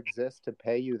counterparty will exist to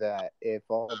pay you that if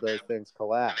all those things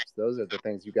collapse? Those are the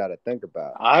things you got to think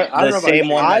about. I don't know about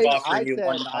you. offering you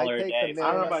 $1 a day. I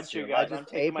don't know about you guys. I I'm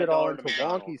just taking ape my it all dollar into to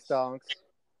wonky McDonald's. stonks.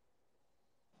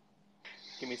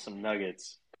 Give me some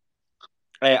nuggets.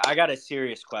 Hey, I got a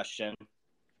serious question.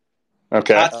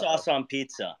 Okay. Hot sauce on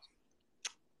pizza.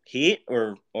 Heat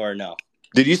or no?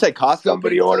 Did you say Costco?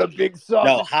 Somebody pizza? order big sausage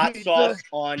No, hot pizza? sauce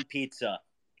on pizza.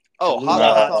 Oh,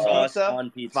 Cholula hot sauce on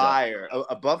pizza. Fire.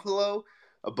 A buffalo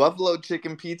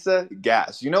chicken pizza,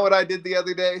 gas. You know what I did the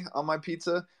other day on my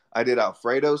pizza? I did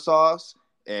Alfredo sauce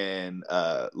and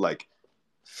like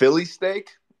Philly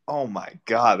steak. Oh my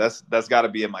god, that's got to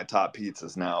be in my top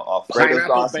pizzas now. Alfredo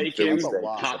Pineapple sauce and bacon, Philly steak.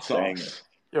 hot sauce.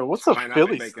 Yo, what's a Pineapple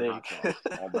Philly bacon, steak? hot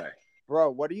sauce all day.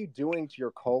 Bro, what are you doing to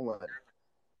your colon?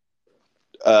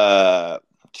 I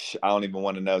don't even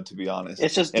want to know, to be honest.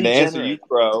 It's just and to answer you, degenerate.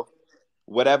 bro,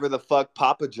 whatever the fuck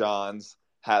Papa John's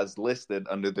has listed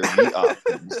under their meat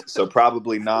options, so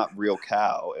probably not real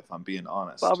cow, if I'm being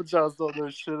honest. Papa John's don't know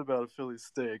shit about a Philly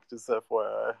steak, just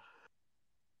FYI.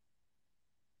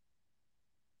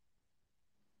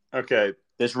 Okay.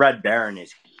 This Red Baron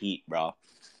is heat, bro.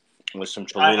 With some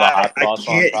Cholula hot sauce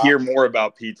I can't on top. hear more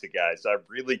about pizza, guys. I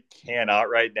really cannot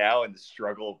right now in the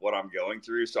struggle of what I'm going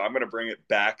through. So I'm going to bring it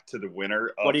back to the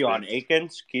winner. What are you on,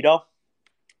 Aikens? Keto?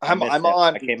 I'm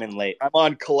on. I came in late. I'm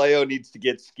on. Kaleo needs to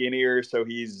get skinnier, so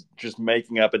he's just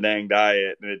making up a dang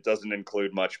diet, and it doesn't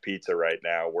include much pizza right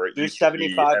now. Where it Do used to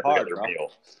be 75 every hard, other bro.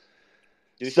 meal.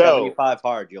 Do 75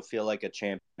 hard. You'll feel like a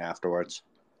champion afterwards.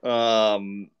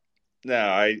 No,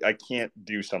 I can't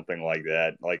do something like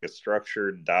that. Like a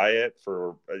structured diet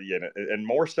for and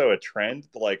more so a trend.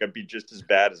 Like I'd be just as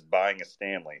bad as buying a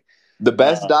Stanley. The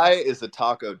best diet is the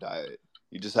taco diet.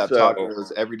 You just have So-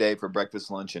 tacos every day for breakfast,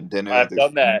 lunch, and dinner. I've There's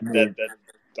done that. no-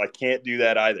 I can't do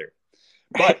that either.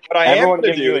 But what I am Everyone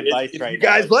going to giving do you is, advice if right you now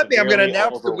guys is let me, I'm going to severely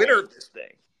announce the winner overweight. of this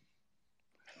thing.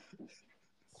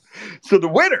 So the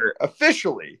winner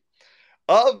officially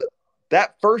of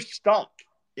that first stunk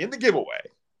in the giveaway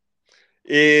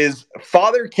is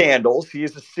Father Candles. He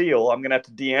is a SEAL. I'm going to have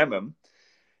to DM him.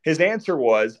 His answer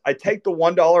was, I take the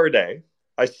 $1 a day.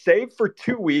 I save for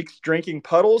 2 weeks drinking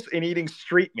puddles and eating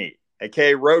street meat,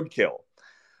 aka roadkill.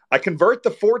 I convert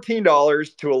the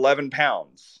 $14 to 11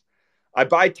 pounds. I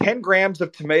buy 10 grams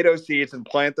of tomato seeds and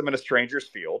plant them in a stranger's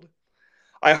field.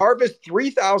 I harvest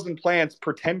 3,000 plants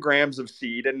per 10 grams of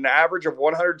seed and an average of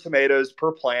 100 tomatoes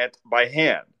per plant by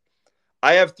hand.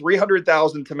 I have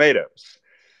 300,000 tomatoes.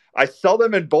 I sell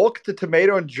them in bulk to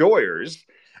tomato enjoyers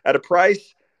at a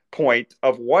price point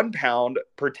of 1 pound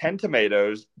per 10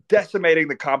 tomatoes, decimating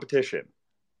the competition.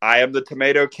 I am the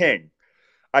tomato king.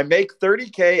 I make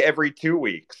 30K every 2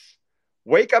 weeks.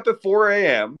 Wake up at 4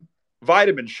 a.m.,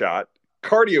 vitamin shot,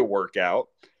 cardio workout,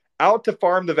 out to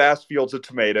farm the vast fields of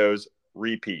tomatoes,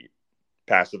 repeat.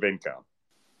 Passive income.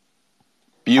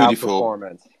 Beautiful.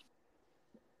 Outperformance.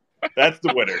 That's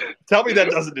the winner. Tell me that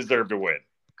doesn't deserve to win.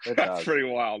 It That's does. pretty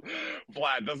wild.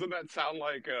 Vlad, doesn't that sound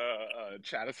like a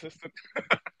chat assistant?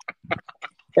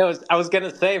 I was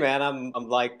gonna say, man, I'm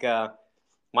like,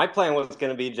 my plan was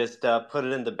gonna be just put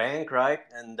it in the bank, right,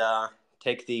 and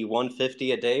take the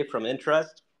 150 a day from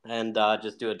interest, and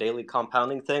just do a daily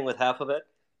compounding thing with half of it,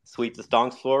 sweep the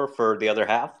stonks floor for the other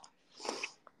half.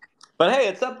 But hey,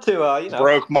 it's up to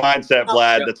Broke mindset,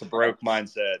 Vlad. That's a broke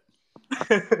mindset.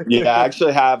 Yeah, I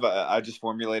actually have. I just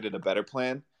formulated a better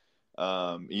plan.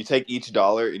 You take each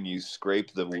dollar and you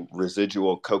scrape the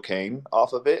residual cocaine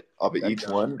off of it, each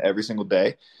one every single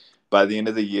day. by the end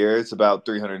of the year, it's about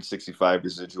 365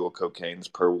 residual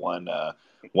cocaines per 1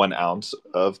 ounce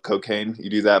of cocaine.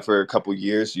 You do that for a couple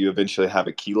years, you eventually have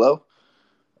a kilo.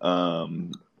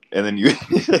 And then you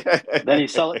Then you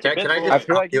sell it to Can I I just Pitbull.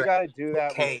 feel stop like you you? got to do that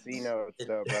with Cocaine C notes, in,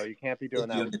 though, bro. You can't be doing in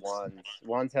that with units. ones.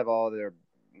 Ones have all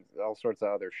sorts of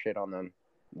other shit on them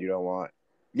you don't want.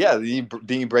 yeah,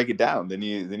 then you break it down. Then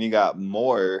you got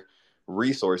more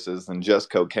resources than just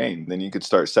cocaine. Then you could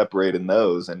start separating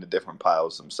those into different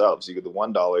piles themselves. You get the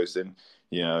 $1, and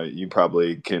you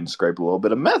probably can scrape a little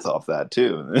bit of meth off that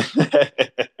too.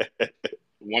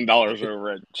 $1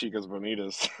 over at Chica's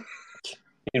Bonitas.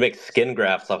 You can make skin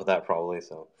grafts off of that probably.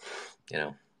 So,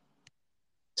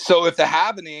 So if the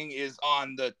happening is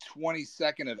on the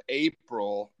 22nd of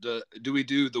April, do we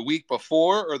do the week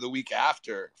before or the week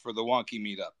after for the Wonky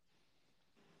meetup?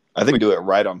 I think we do it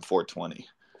right on 420.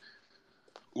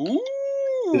 Ooh.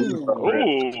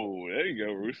 Oh, there you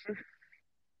go, Rooster.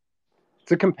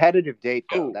 It's a competitive date,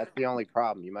 though. That's the only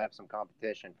problem. You might have some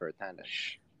competition for attendance.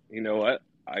 You know what?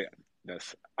 I'm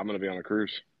going to be on a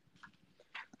cruise.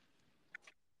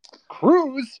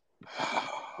 Cruise?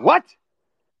 What?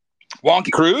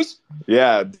 Wonky cruise?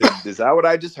 Yeah, is that what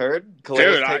I just heard?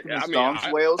 Kaleo's Dude, taking the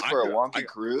Stonks whales for a wonky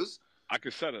cruise? I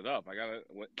could set it up. I got it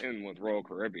in with Royal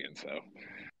Caribbean, so.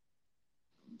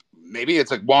 Maybe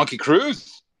it's a wonky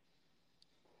cruise.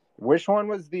 Which one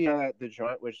was the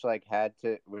joint which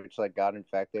got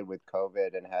infected with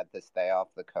COVID and had to stay off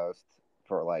the coast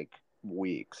for like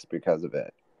weeks because of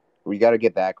it? We got to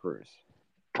get that cruise.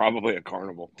 Probably a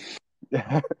Carnival.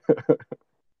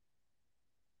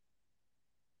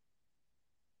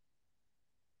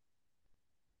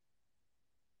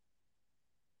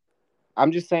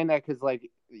 I'm just saying that because,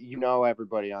 like,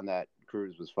 everybody on that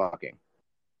cruise was fucking.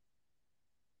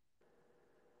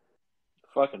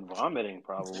 fucking vomiting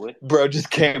probably. Bro just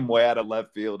came way out of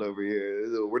left field over here.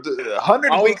 We're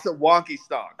 100 weeks of wonky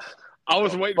Stonks. I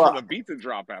was waiting for the beat to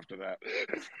drop after that.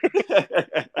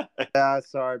 Yeah,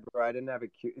 sorry, bro. I didn't have a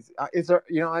cue. Is there?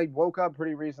 I woke up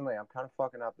pretty recently. I'm kind of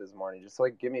fucking up this morning. Just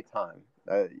give me time.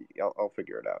 I'll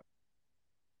figure it out.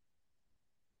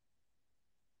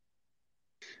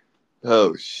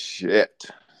 Oh shit.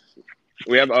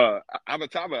 We have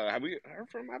Abataba. Have we heard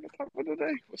from Abataba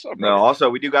today? What's up, brother? No, also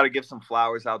we do got to give some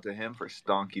flowers out to him for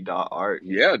stonky.art.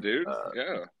 Yeah, dude.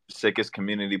 Yeah. Sickest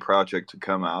community project to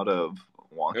come out of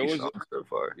Wonky Stonks so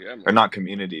far. Yeah, man. Or not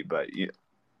community, but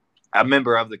a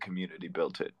member of the community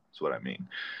built it. That's what I mean.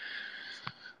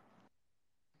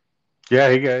 Yeah,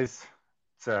 hey guys.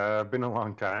 It's been a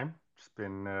long time. Just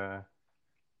been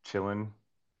chilling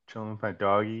with my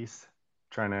doggies,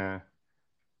 trying to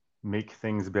make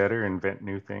things better, invent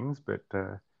new things. But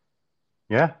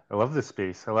yeah, I love this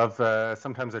space. I love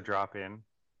sometimes I drop in.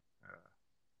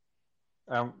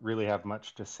 I don't really have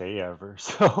much to say ever,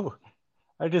 so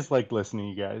I just like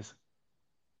listening to you guys.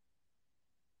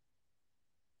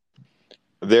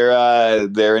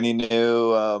 There any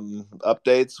new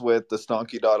updates with the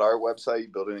stonky.art website? You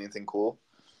building anything cool?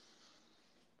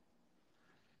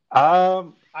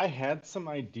 I had some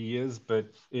ideas, but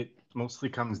it mostly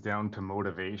comes down to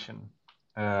motivation.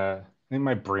 I think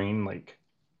my brain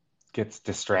gets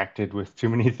distracted with too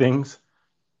many things,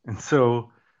 and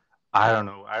so I don't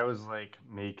know. I was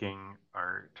making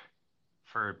art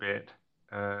for a bit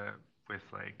with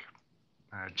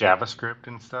JavaScript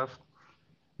and stuff.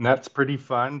 And that's pretty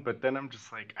fun, but then I'm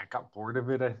just I got bored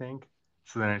of it, I think.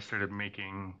 So then I started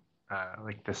making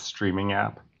this streaming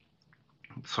app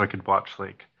so I could watch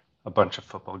a bunch of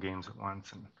football games at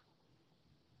once. And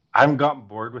I haven't gotten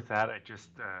bored with that. I just,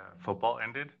 football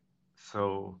ended.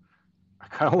 So I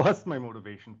kind of lost my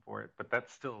motivation for it, but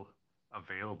that's still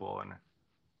available. And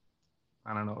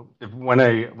I don't know if when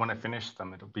I finish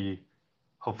them, it'll be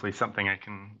hopefully something I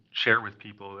can share with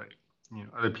people that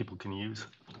other people can use.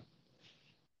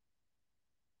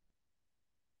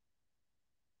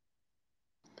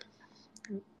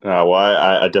 Well,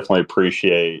 I definitely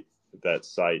appreciate that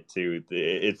site too.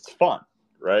 It's fun,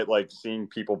 right? Like seeing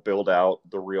people build out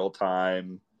the real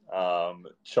time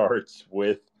charts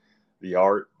with the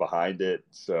art behind it.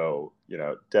 So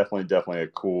definitely a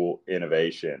cool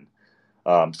innovation.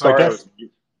 Sorry,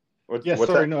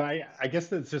 I guess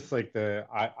that's just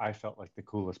I felt like the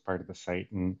coolest part of the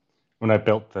site, and when I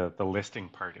built the listing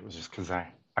part, it was just because I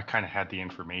kind of had the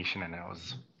information, and I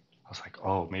was like,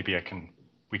 oh, maybe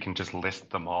we can just list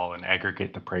them all and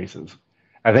aggregate the prices.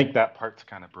 I think that part's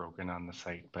kind of broken on the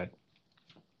site, but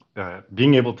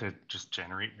being able to just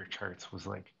generate your charts was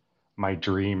my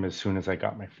dream. As soon as I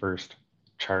got my first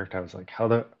chart, I was like,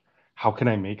 how can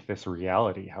I make this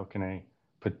reality? How can I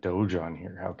put Doge on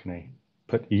here? How can I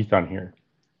put ETH on here?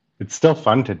 It's still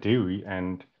fun to do,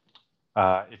 and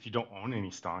If you don't own any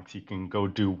stonks, you can go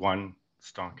do one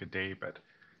stonk a day. But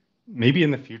maybe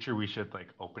in the future we should like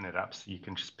open it up so you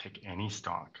can just pick any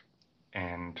stonk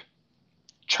and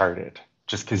chart it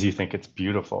just because you think it's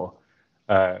beautiful.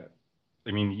 I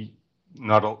mean,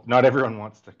 not everyone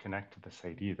wants to connect to the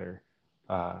site either.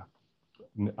 Uh,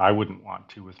 I wouldn't want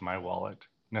to with my wallet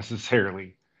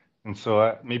necessarily, and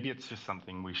so maybe it's just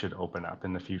something we should open up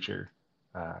in the future.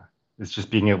 Is just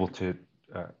being able to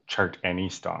chart any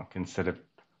stock instead of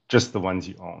just the ones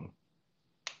you own.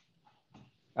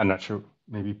 I'm not sure.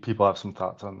 Maybe people have some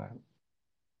thoughts on that.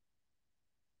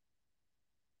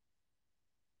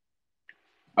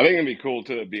 I think it'd be cool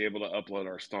to be able to upload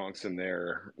our stonks in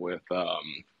there with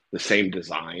the same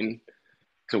design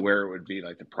to where it would be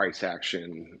like the price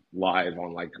action live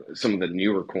on like some of the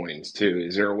newer coins too.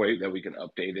 Is there a way that we can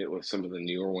update it with some of the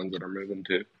newer ones that are moving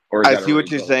to, or is I that see already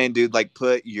what you're built? saying, dude. Like,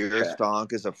 put your Yeah,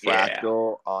 stonk as a yeah,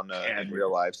 fractal on yeah, in dude.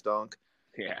 real life stonk.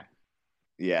 Yeah.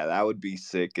 Yeah, that would be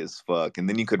sick as fuck. And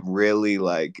then you could really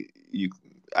like you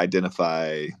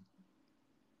identify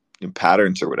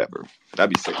patterns or whatever.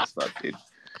 That'd be sick as fuck, dude.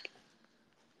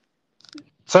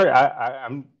 Sorry,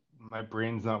 I'm my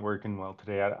brain's not working well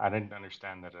today. I didn't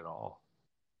understand that at all.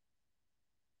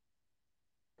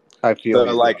 I So feel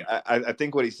you. like I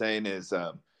think what he's saying is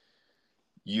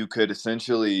you could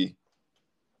essentially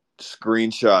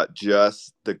screenshot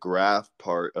just the graph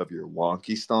part of your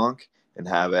wonky stonk and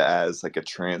have it as like a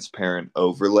transparent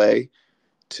overlay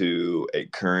to a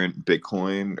current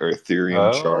Bitcoin or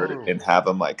Ethereum chart Oh, and have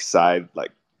them like side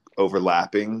like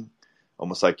overlapping,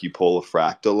 almost like you pull a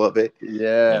fractal of it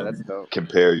Yeah, that's and dope.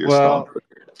 compare your stonk. well,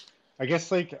 I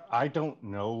guess like I don't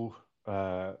know.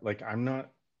 Like I'm not.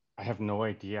 I have no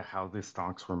idea how the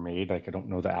stocks were made. Like I don't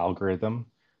know the algorithm,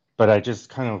 but I just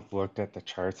kind of looked at the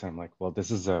charts and I'm like, well,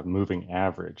 this is a moving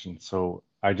average, and so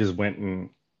I just went and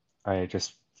I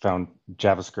just found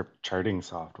JavaScript charting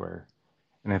software,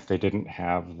 and if they didn't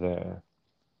have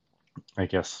I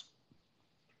guess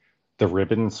the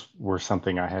ribbons were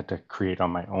something I had to create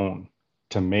on my own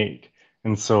to make,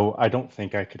 and so I don't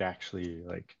think I could actually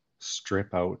like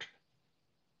strip out.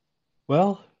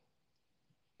 Well,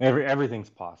 everything's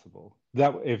possible.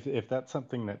 That if that's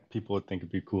something that people would think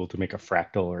would be cool to make a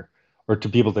fractal or to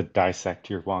be able to dissect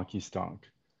your wonky stonk,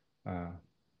 uh,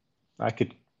 I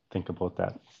could think about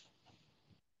that.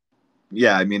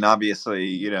 Yeah, I mean,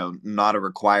 obviously, not a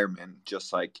requirement.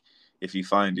 Just like if you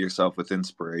find yourself with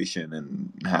inspiration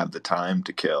and have the time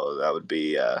to kill, that would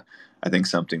be, I think,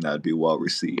 something that would be well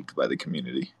received by the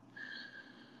community.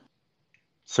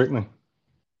 Certainly.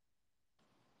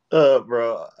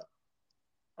 Bro,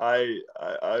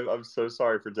 I'm so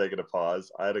sorry for taking a pause.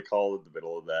 I had a call in the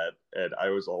middle of that, and I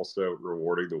was also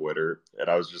rewarding the winner, and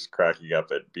I was just cracking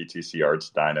up at BTC Arts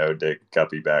Dino Dick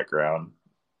Guppy background.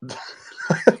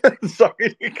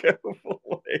 Sorry to go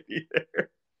full lady there.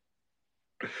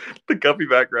 The Guppy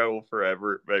background will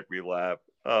forever make me laugh.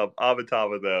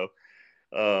 Avatama though,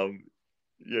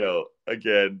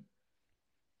 again,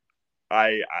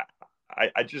 I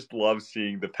I just love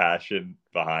seeing the passion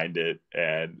behind it,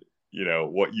 and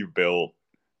what you built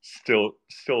still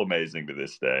amazing to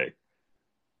this day.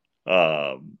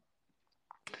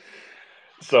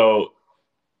 So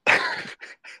I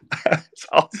was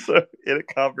also in a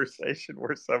conversation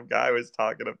where some guy was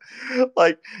talking of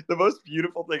like the most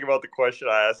beautiful thing about the question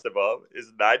I asked above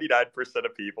is 99%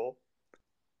 of people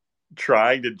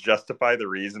trying to justify the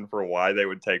reason for why they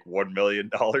would take $1 million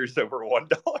over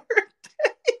 $1.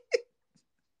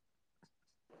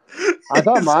 I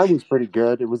thought mine was pretty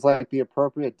good. It was like the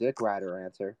appropriate dick rider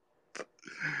answer.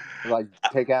 Like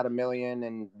take out $1 million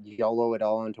and YOLO it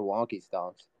all into wonky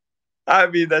stonks. I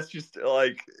mean, that's just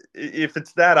like if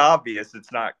it's that obvious,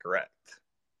 it's not correct.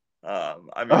 I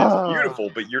mean, it's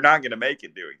beautiful, but you're not going to make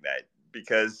it doing that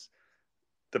because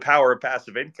the power of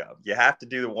passive income. You have to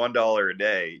do the $1 a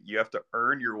day. You have to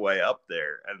earn your way up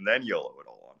there, and then YOLO it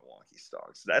all on wonky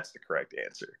stocks. That's the correct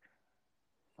answer.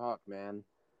 Fuck, man.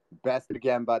 Bested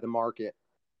again by the market.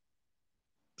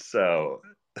 So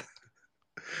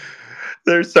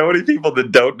there's so many people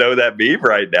that don't know that meme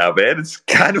right now, man. It's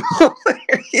kind of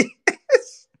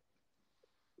hilarious.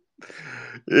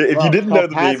 If you didn't know the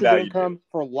meme, passive now you income do.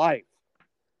 for life.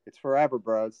 It's forever,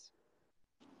 bros.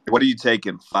 What are you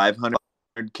taking?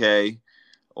 500K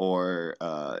or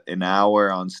an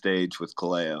hour on stage with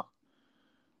Kaleo?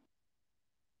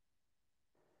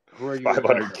 Who are you?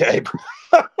 500K, bro.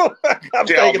 I'm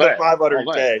taking the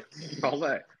 500K. All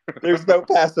day. There's no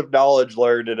passive knowledge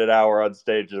learned in an hour on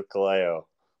stage with Kaleo.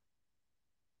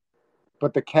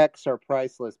 But the keks are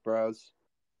priceless, bros.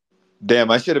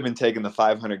 Damn, I should have been taking the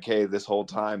 500K this whole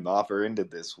time. The offer ended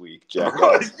this week, Bro,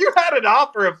 jackass. you had an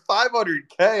offer of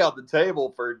 500K on the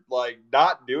table for like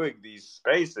not doing these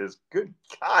spaces. Good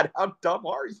God, how dumb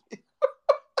are you?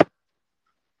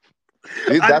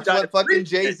 Dude, that's I what fucking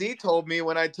appreciate it. Jay-Z told me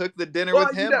when I took the dinner Well,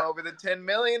 with you him know- over the $10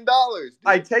 million. Dude.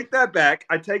 I take that back.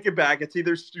 I take it back. It's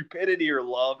either stupidity or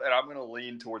love, and I'm going to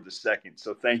lean toward the second.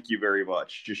 So thank you very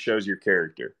much. Just shows your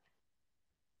character.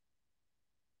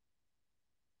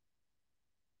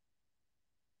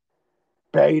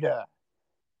 Beta.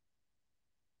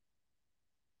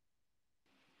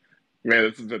 Man,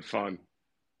 this has been fun.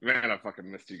 Man, I fucking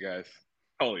missed you guys.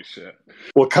 Holy shit.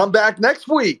 We'll come back next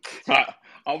week.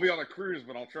 I'll be on a cruise,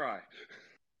 but I'll try.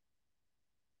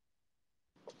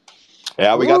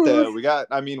 Yeah, we have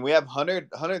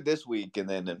 100 this week, and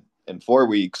then in 4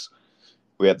 weeks,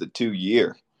 we have the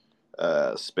 2-year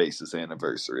Spaces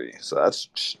anniversary. So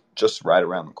that's just right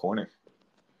around the corner.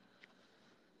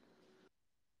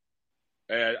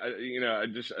 Hey, I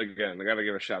just again, I got to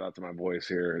give a shout out to my boys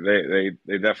here.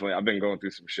 They definitely. I've been going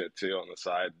through some shit too on the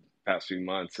side past few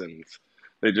months, and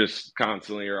they just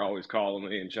constantly are always calling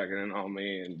me and checking in on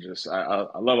me, and just I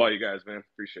love all you guys, man.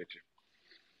 Appreciate you.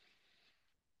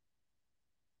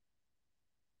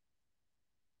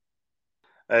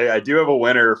 Hey, I do have a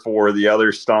winner for the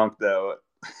other stonk though.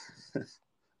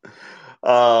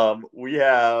 We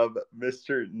have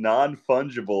Mr.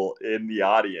 Non-Fungible in the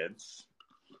audience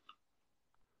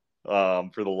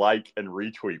for the like and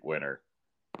retweet winner.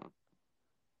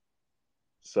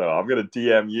 So I'm gonna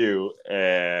DM you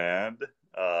and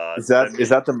Is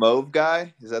that the mauve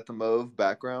guy? Is that the mauve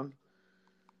background?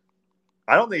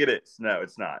 I don't think it is. No,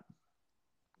 it's not.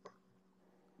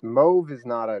 Mauve is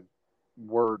not a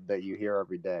word that you hear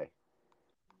every day.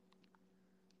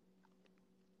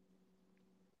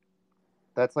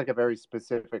 That's like a very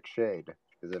specific shade,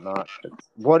 is it not?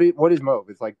 What is mauve?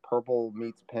 It's like purple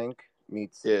meets pink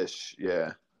meets ish.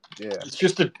 Yeah. It's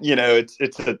just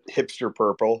it's a hipster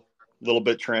purple, a little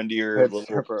bit trendier.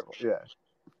 Hipster purple. Yeah.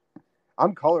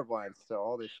 I'm colorblind, so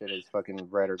all this shit is fucking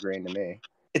red or green to me.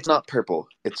 It's not purple.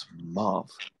 It's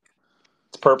mauve.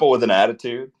 It's purple with an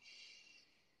attitude.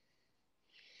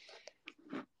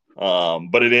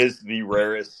 But it is the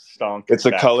rarest stonk. It's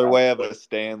a colorway of a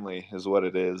Stanley, is what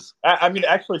it is. I mean,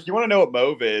 actually, if you want to know what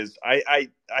mauve is, I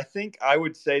think I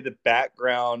would say the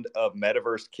background of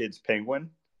Metaverse Kids Penguin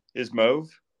is mauve.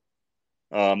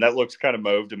 That looks kind of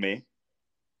mauve to me.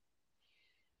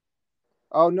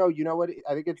 Oh no, you know what?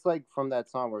 I think it's like from that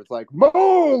song where it's like,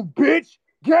 "Move, bitch,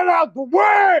 get out the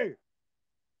way."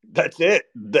 That's it.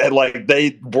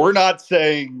 They were not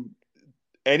saying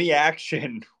any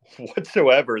action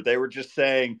whatsoever. They were just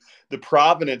saying the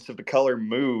provenance of the color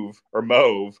mauve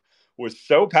was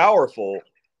so powerful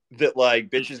that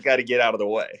bitches got to get out of the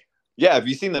way. Yeah, have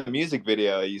you seen the music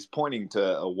video? He's pointing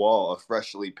to a wall, a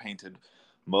freshly painted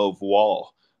mauve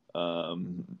wall.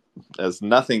 Has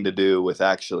nothing to do with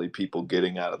actually people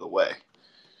getting out of the way.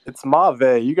 It's mauve.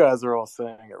 You guys are all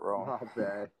saying it wrong.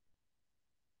 Mauve.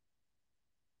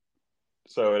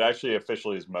 So it actually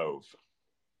officially is mauve.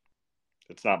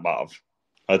 It's not mauve.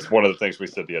 That's one of the things we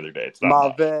said the other day. It's not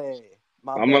mauve.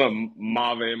 I'm gonna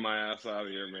mauve my ass out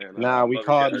of here, man. Nah, we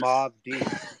call it Mob Deep.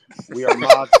 We are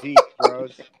Mob Deep,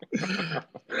 bros.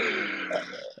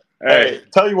 Hey,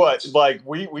 tell you what,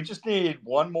 we just need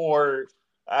one more.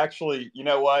 Actually, you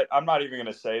know what? I'm not even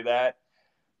gonna say that.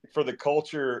 For the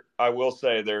culture, I will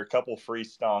say there are a couple free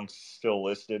stonks still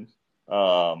listed.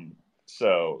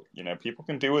 So people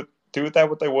can do with that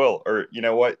what they will, or you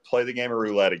know what, play the game of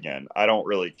roulette again. I don't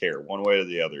really care one way or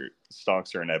the other.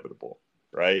 Stonks are inevitable,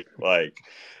 right? I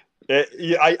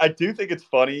do think it's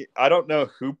funny. I don't know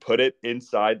who put it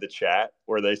inside the chat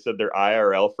where they said their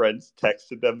IRL friends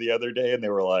texted them the other day, and they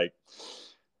were like,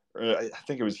 I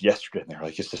think it was yesterday, and they were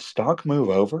like, "Is the stonk move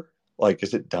over?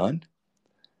 Is it done?"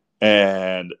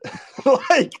 And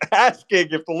asking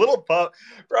if the little pup,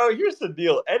 bro. Here's the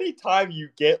deal: anytime you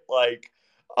get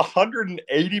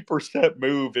 180%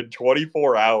 move in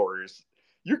 24 hours,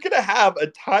 you're going to have a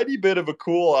tiny bit of a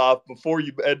cool off before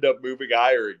you end up moving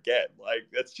higher again.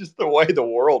 That's just the way the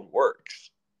world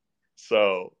works.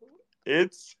 So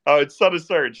it's Son of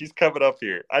Surge. He's coming up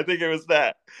here. I think it was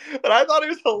that. And I thought it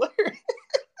was hilarious.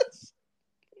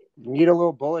 You need a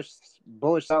little bullish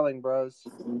selling, bros.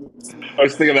 I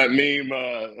was thinking that meme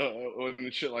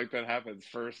when shit like that happens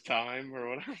first time or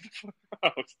whatever.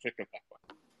 I was thinking that one.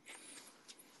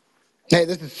 Hey,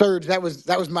 this is Surge. That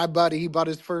was my buddy. He bought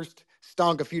his first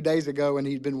stonk a few days ago, and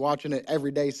he's been watching it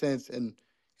every day since. And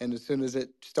as soon as it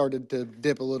started to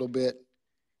dip a little bit,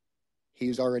 he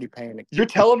was already panicked. You're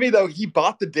telling me though he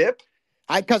bought the dip?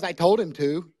 Because I told him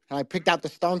to. And I picked out the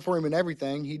stone for him and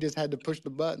everything. He just had to push the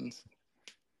buttons.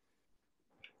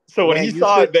 So when Man, he you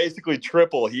saw should. it basically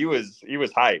triple, he was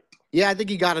hyped. Yeah, I think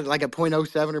he got it like a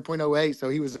 .07 or .08, so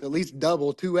he was at least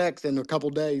double, 2x in a couple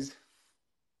days.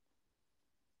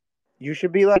 You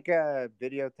should be like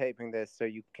videotaping this so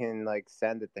you can like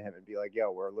send it to him and be like,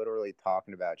 "Yo, we're literally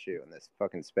talking about you in this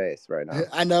fucking space right now."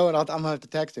 I know, and I'm gonna have to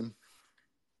text him.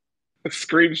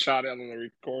 Screenshot it on the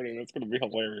recording. That's going to be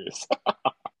hilarious.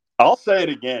 I'll say it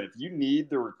again. If you need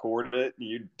to record it and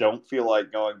you don't feel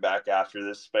like going back after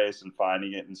this space and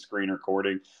finding it in screen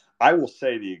recording, I will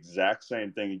say the exact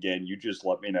same thing again. You just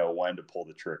let me know when to pull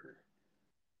the trigger.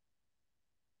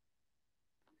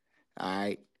 All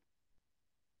right.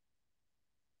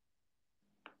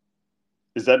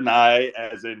 Is that an I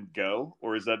as in go,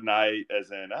 or is that an I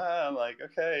as in like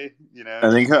okay, you know?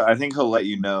 I think he'll let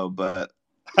you know. But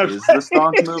is the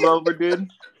Stonks move over, dude?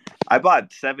 I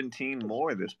bought 17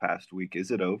 more this past week.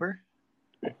 Is it over?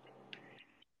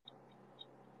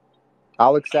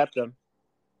 I'll accept them.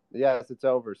 Yes, it's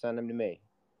over. Send them to me.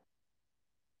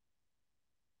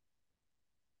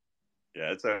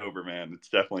 Yeah, it's over, man. It's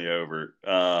definitely over.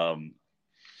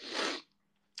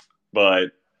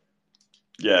 But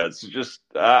yeah, it's just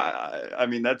I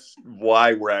mean that's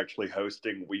why we're actually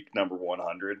hosting week number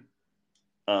 100.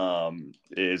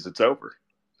 Is it's over.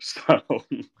 So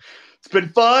it's been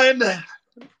fun.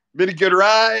 Been a good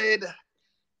ride.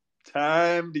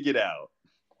 Time to get out.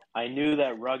 I knew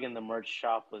that rug in the merch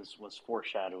shop was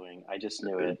foreshadowing. I just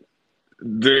knew it.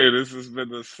 Dude, this has been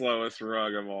the slowest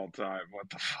rug of all time.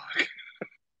 What the fuck?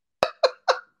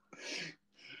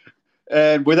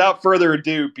 And without further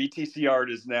ado, BTC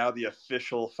Art is now the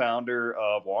official founder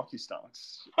of Wonky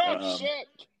Stonks. Oh,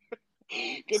 shit.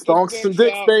 Get Stonks the and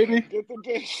dicks dicks, out. baby. Get the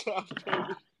dicks out,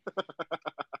 baby.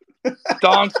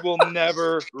 Stonks will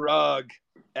never rug,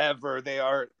 ever. They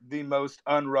are the most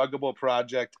unruggable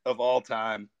project of all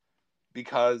time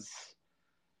because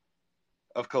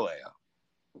of Kaleo.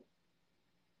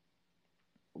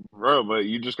 Bro, but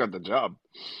you just got the job.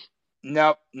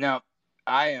 No.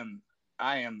 I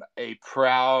am a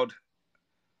proud,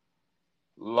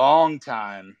 long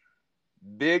time,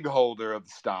 big holder of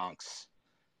the Stonks.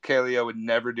 Kaleo would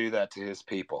never do that to his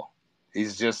people.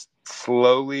 He's just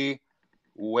slowly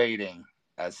waiting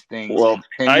as things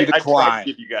continue to I tried climb.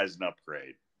 to give you guys an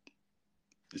upgrade.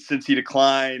 Since he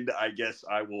declined, I guess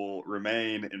I will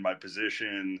remain in my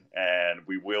position, and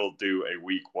we will do a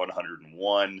week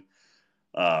 101.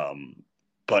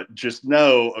 But just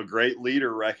know a great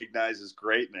leader recognizes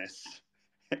greatness,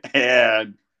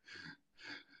 and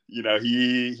you know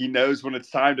he knows when it's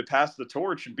time to pass the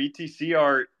torch. And BTC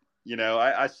Art, you know,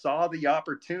 I saw the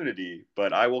opportunity,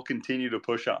 but I will continue to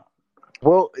push on.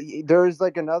 Well, there's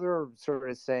like another sort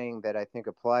of saying that I think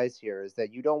applies here is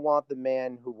that you don't want the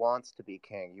man who wants to be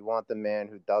king. You want the man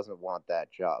who doesn't want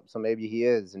that job. So maybe he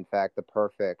is, in fact, the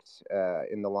perfect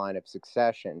in the line of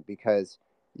succession because,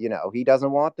 you know, he doesn't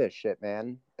want this shit,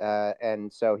 man.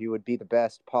 And so he would be the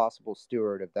best possible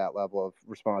steward of that level of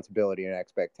responsibility and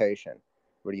expectation.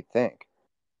 What do you think?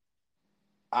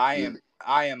 I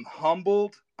am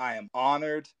humbled. I am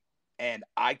honored, and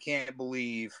I can't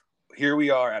believe here we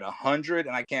are at 100,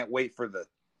 and I can't wait for the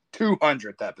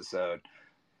 200th episode.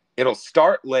 It'll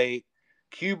start late.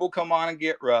 Cube will come on and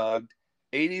get rugged.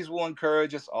 80s will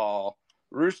encourage us all.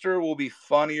 Rooster will be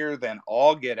funnier than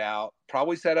all get out.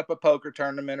 Probably set up a poker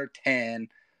tournament or 10.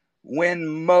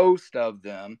 Win most of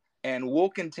them. And we'll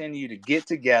continue to get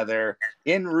together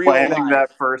in real Planning life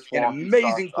that first in Wonky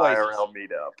amazing Stonks places. IRL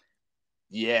meetup.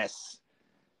 Yes.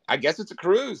 I guess it's a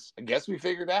cruise. I guess we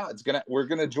figured out we're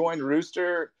gonna join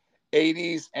Rooster,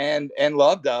 80s, and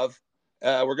Love Dove.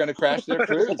 We're gonna crash their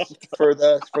cruise for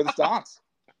the Stonks.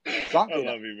 I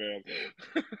love you,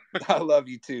 man. I love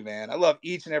you too, man. I love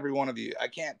each and every one of you. I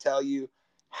can't tell you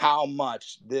how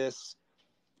much this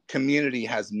community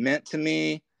has meant to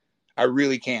me. I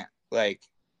really can't. Like,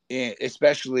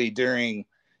 especially during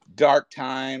dark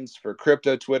times for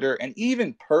crypto Twitter and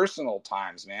even personal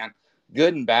times, man.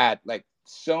 Good and bad. Like,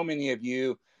 so many of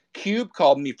you. Cube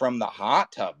called me from the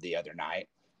hot tub the other night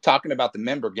talking about the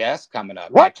member guest coming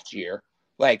up next year,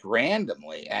 like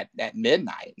randomly at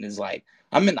midnight. And is like,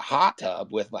 I'm in the hot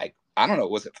tub with like, I don't know,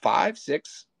 was it 5,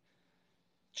 6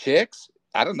 chicks?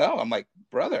 I don't know. I'm like,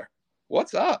 brother,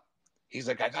 what's up? He's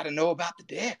like, I got to know about the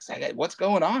dicks. What's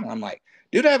going on? And I'm like,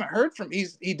 dude, I haven't heard from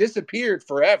he disappeared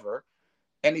forever.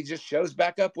 And he just shows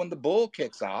back up when the bull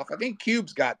kicks off. I think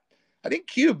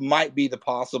Cube might be the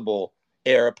possible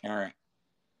heir apparent.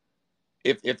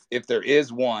 If there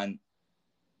is one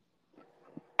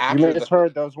after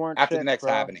misheard. Those weren't after the chicks, next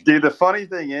bro. happening. Dude, the funny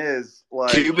thing is,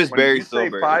 like, Cube is when very you say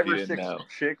sober, 5 if you or didn't 6 know.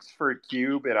 chicks for a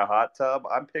cube in a hot tub,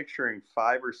 I'm picturing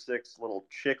 5 or 6 little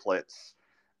chicklets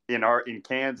in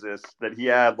Kansas that he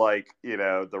had, like,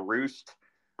 the roost.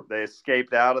 They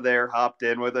escaped out of there, hopped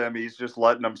in with him. He's just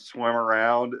letting them swim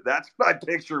around. That's my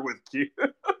picture with Cube.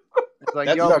 It's like,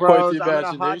 That's yo, not quite bros, the I'm in a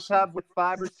hot imagination. tub with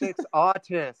 5 or 6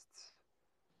 autists.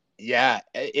 Yeah,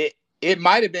 it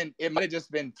might have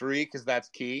just been 3 because that's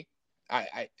key.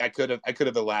 I could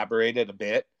have elaborated a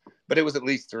bit, but it was at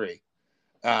least 3.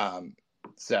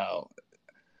 So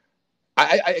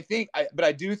I think, but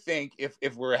I do think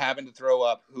if we're having to throw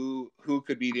up who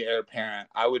could be the heir apparent,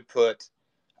 I would put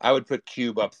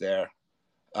Cube up there.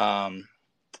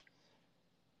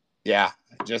 Yeah,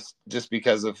 just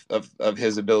because of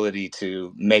his ability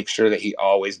to make sure that he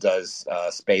always does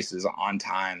spaces on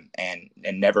time and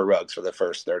never rugs for the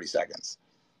first 30 seconds.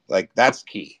 Like, that's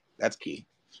key. That's key.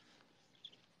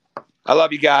 I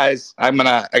love you guys. I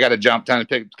got to jump. Time to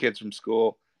pick up the kids from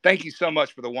school. Thank you so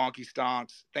much for the Wonky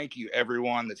Stonks. Thank you,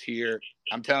 everyone that's here.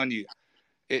 I'm telling you,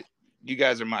 you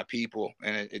guys are my people,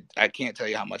 and I can't tell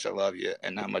you how much I love you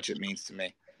and how much it means to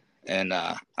me. And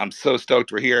I'm so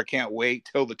stoked we're here. I can't wait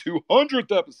till the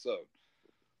 200th episode.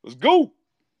 Let's go.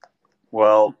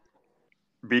 Well,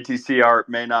 BTC Art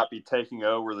may not be taking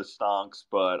over the Stonks,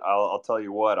 but I'll tell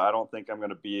you what, I don't think I'm going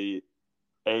to be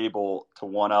able to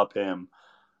one-up him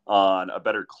on a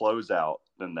better closeout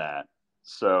than that.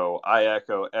 So I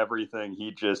echo everything he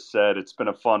just said. It's been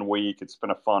a fun week. It's been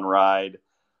a fun ride.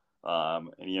 And,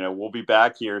 we'll be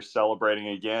back here celebrating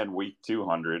again week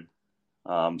 200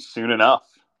 soon enough.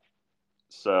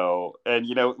 So, and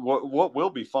what will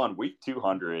be fun, week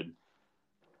 200,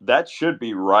 that should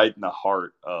be right in the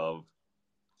heart of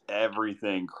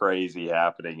everything crazy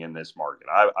happening in this market.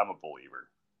 I'm a believer.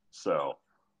 So,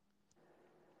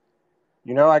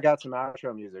 I got some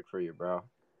outro music for you, bro.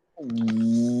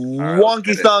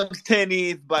 Wonky Stonks 10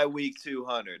 ETH by week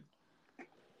 200.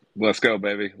 Let's go,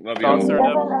 baby. Love you Stonks all. turned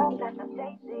up.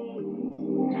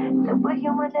 So will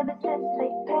you want to pay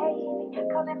me?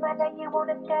 Come in my day, you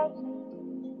wanna skate me?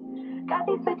 Got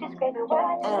these bitches screaming,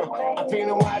 why too crazy? I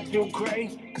feeling why too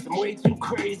crazy, cause I'm way too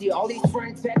crazy. All these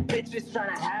friends tech bitches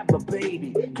trying to have a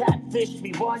baby. Catfish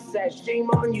me once, said shame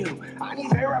on you. I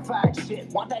need verified shit,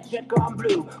 want that check on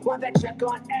blue, want that check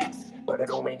on X, but I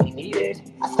don't really need it.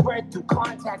 I spread through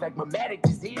contact like mimetic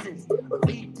diseases.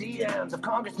 Elite DMs of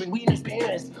Congressman Wiener's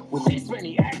penis. With this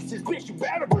many X's, bitch, you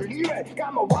better believe it.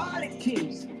 Got my wallet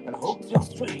keys, and I hope you're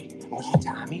straight. When she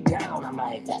tie me down, I'm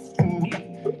like, that's me.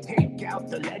 Take out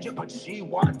the ledger, but she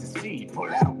wants to see. Pull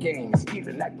out games,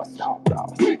 feeling like my stop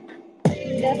loss.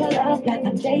 Never love like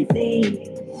I'm Jay-Z.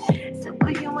 So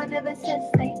will you want to say,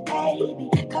 baby?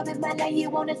 Come in my lane,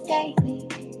 you wanna skate me?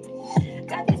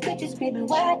 Got these bitches screaming,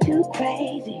 why too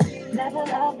crazy? Never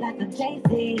love like I'm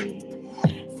Jay-Z.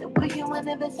 So will you want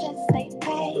to say,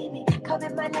 baby? Come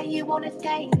in my lane, you wanna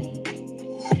skate me?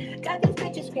 Got these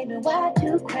bitches screaming, why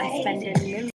too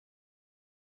crazy?